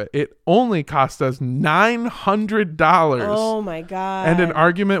proud of it. It only cost us $900. Oh my God. And an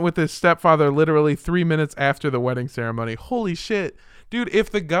argument with his stepfather literally 3 minutes after the wedding ceremony. Holy shit. Dude, if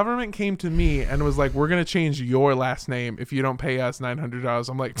the government came to me and was like, we're going to change your last name if you don't pay us $900,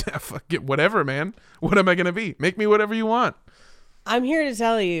 I'm like, fuck it, whatever, man. What am I going to be? Make me whatever you want. I'm here to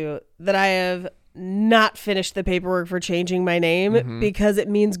tell you that I have not finished the paperwork for changing my name because it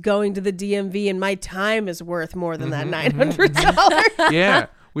means going to the DMV, and my time is worth more than that $900. Yeah.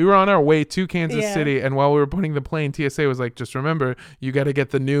 We were on our way to Kansas Yeah. City, and while we were putting the plane, TSA was like, just remember, you got to get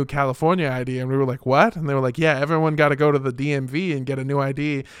the new California ID. And we were like, what? And they were like, yeah, everyone got to go to the DMV and get a new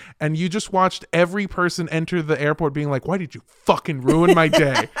ID. And you just watched every person enter the airport being like, why did you fucking ruin my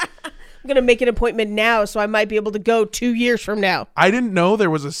day? I'm going to make an appointment now so I might be able to go 2 years from now. I didn't know there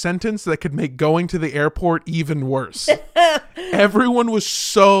was a sentence that could make going to the airport even worse. Everyone was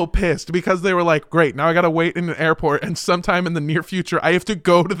so pissed because they were like, great, now I got to wait in an airport, and sometime in the near future, I have to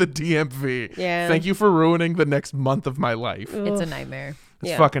go to the DMV. Yeah. Thank you for ruining the next month of my life. it's a nightmare.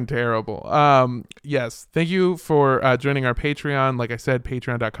 It's Yeah. fucking terrible. Yes. Thank you for joining our Patreon. Like I said,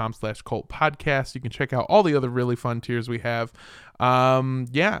 patreon.com/cult podcast. You can check out all the other really fun tiers we have.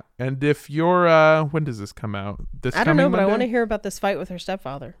 Yeah. And if you're, when does this come out? This I don't know, but I Monday? want to hear about this fight with her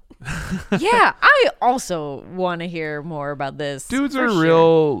stepfather. Yeah, I also want to hear more about this. Dudes for are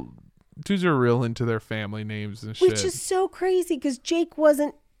sure. real into their family names and shit. Which is so crazy because Jake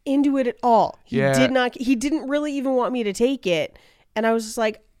wasn't into it at all. He didn't really even want me to take it. And I was just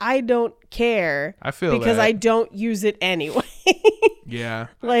like, I don't care. I feel because that. I don't use it anyway. Yeah.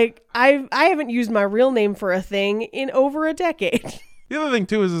 Like I haven't used my real name for a thing in over a decade. The other thing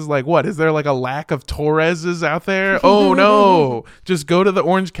too is like, what is there like a lack of Torreses out there? Oh no, just go to the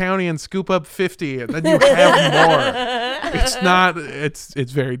Orange County and scoop up 50 and then you have more. It's not. It's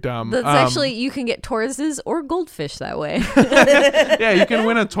very dumb. That's actually, you can get Tauruses or goldfish that way. Yeah, you can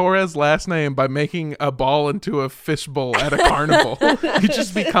win a Torres last name by making a ball into a fishbowl at a carnival. You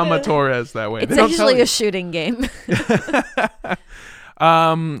just become a Torres that way. It's They don't tell actually you. a shooting game.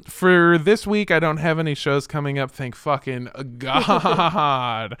 For this week, I don't have any shows coming up. Thank fucking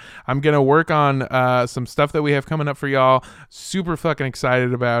God. I'm going to work on some stuff that we have coming up for y'all. Super fucking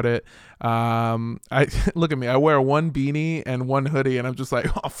excited about it. I look at me. I wear one beanie and one hoodie, and I'm just like,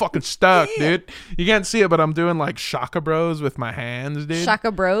 I'm fucking stuck, dude. You can't see it, but I'm doing like Shaka Bros with my hands, dude.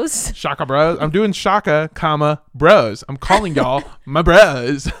 Shaka Bros. Shaka Bros. I'm doing Shaka, bros. I'm calling y'all my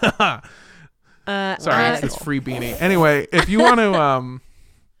bros. Sorry, it's free beanie. Anyway, if you want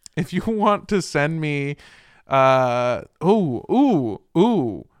to send me, if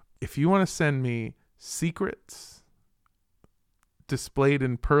you want to send me secrets displayed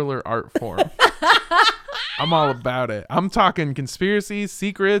in perler art form. I'm all about it. I'm talking conspiracies,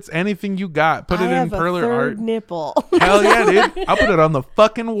 secrets, anything you got. Put it in perler art. Nipple. Hell yeah, dude. I'll put it on the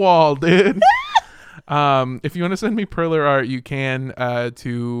fucking wall, dude. If you want to send me perler art, you can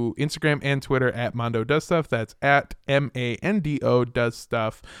to Instagram and Twitter at Mondo Does Stuff. That's at MANDO Does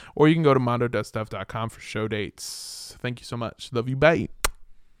Stuff. Or you can go to mondodoesstuff.com for show dates. Thank you so much. Love you. Bye.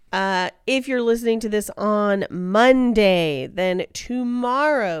 If you're listening to this on Monday, then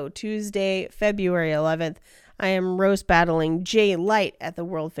tomorrow, Tuesday, February 11th, I am roast battling Jay Light at the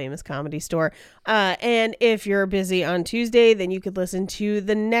world famous Comedy Store. And if you're busy on Tuesday, then you could listen to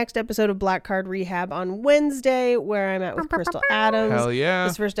the next episode of Black Card Rehab on Wednesday, where I'm at with Crystal Adams. Hell yeah.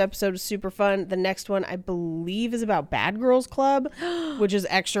 This first episode is super fun. The next one, I believe, is about Bad Girls Club, which is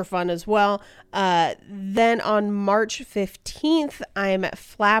extra fun as well. Then on March 15th, I am at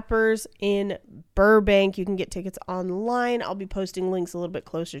Flappers in Burbank. You can get tickets online. I'll be posting links a little bit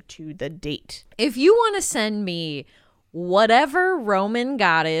closer to the date. If you want to send me whatever Roman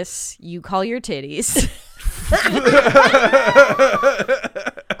goddess you call your titties.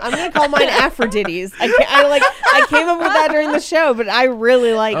 I'm gonna call mine Aphrodite's. I came up with that during the show, but I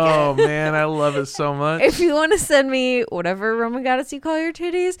really like it. Oh man, I love it so much. If you want to send me whatever Roman goddess you call your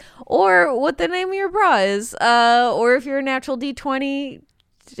titties, or what the name of your bra is, or if you're a natural D20,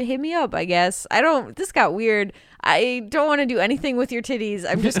 hit me up, I guess. This got weird. I don't want to do anything with your titties.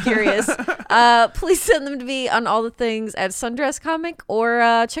 I'm just curious. Please send them to me on all the things at Sundress Comic,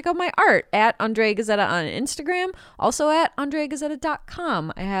 or check out my art at Andrea Gazzetta on Instagram, also at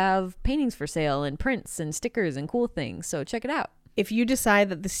AndreaGazzetta.com. I have paintings for sale and prints and stickers and cool things, so check it out. If you decide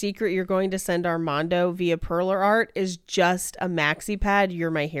that the secret you're going to send Armando via perler art is just a maxi pad, you're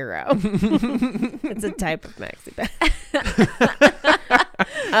my hero. It's a type of maxi pad.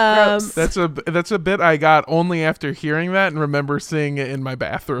 That's a bit I got only after hearing that and remember seeing it in my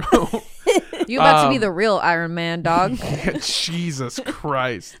bathroom. You about to be the real Iron Man, dog. Jesus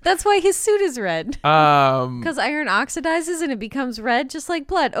Christ. That's why his suit is red. Because iron oxidizes and it becomes red just like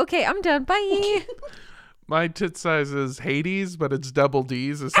blood. Okay, I'm done. Bye. My tit size is Hades, but it's double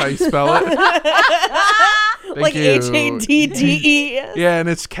D's is how you spell it. Like HADDE. Yeah, and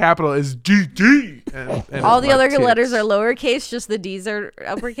it's capital is DD. And all the other letters are lowercase, just the D's are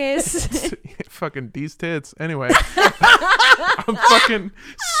uppercase. Fucking D's tits. Anyway, I'm fucking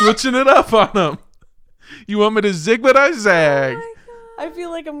switching it up on them. You want me to zig, but I zag. I feel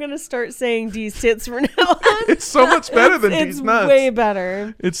like I'm going to start saying D's tits from now on. It's so much better than D's nuts. It's way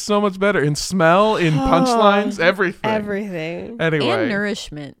better. It's so much better in smell, in punchlines, everything. Everything. Anyway. And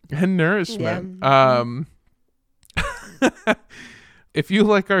nourishment. Yeah. If you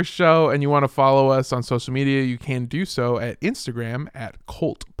like our show and you want to follow us on social media, you can do so at Instagram at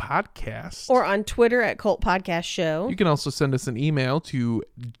Cult Podcast. Or on Twitter at Cult Podcast Show. You can also send us an email to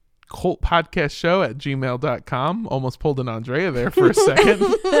cultpodcastshow@gmail.com. Almost pulled an Andrea there for a second.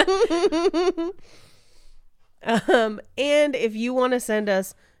 And if you want to send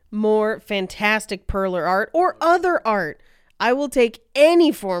us more fantastic perler art or other art, I will take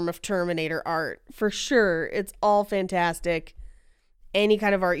any form of Terminator art for sure. It's all fantastic. Any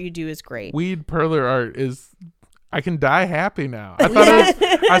kind of art you do is great. Weed perler art is, I can die happy now.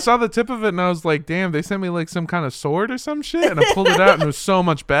 I saw the tip of it and I was like, damn, they sent me like some kind of sword or some shit, and I pulled it out and it was so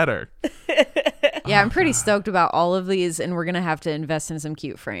much better. Yeah, I'm pretty stoked about all of these, and we're going to have to invest in some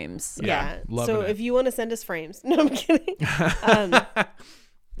cute frames. Yeah. So if you want to send us frames, no, I'm kidding.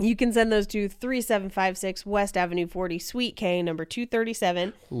 You can send those to 3756 West Avenue 40, Suite K, number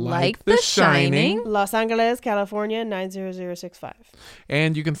 237. Like The Shining. Los Angeles, California, 90065.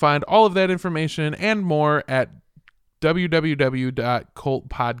 And you can find all of that information and more at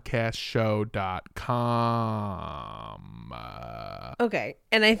www.cultpodcastshow.com. Okay.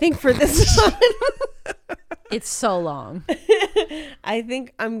 And I think for this one, it's so long. I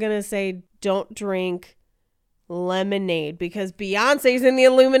think I'm going to say don't drink lemonade because Beyonce's in the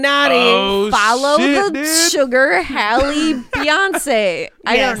Illuminati. Follow the dude. sugar Halle Beyonce.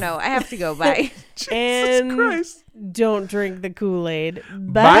 I don't know. I have to go by. And Christ. Don't drink the Kool-Aid.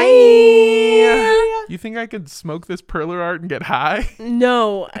 Bye. You think I could smoke this perler art and get high?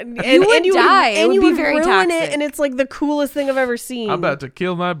 No. You would die. It would be very ruin toxic. it, and it's like the coolest thing I've ever seen. I'm about to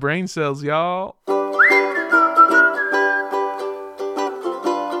kill my brain cells, y'all.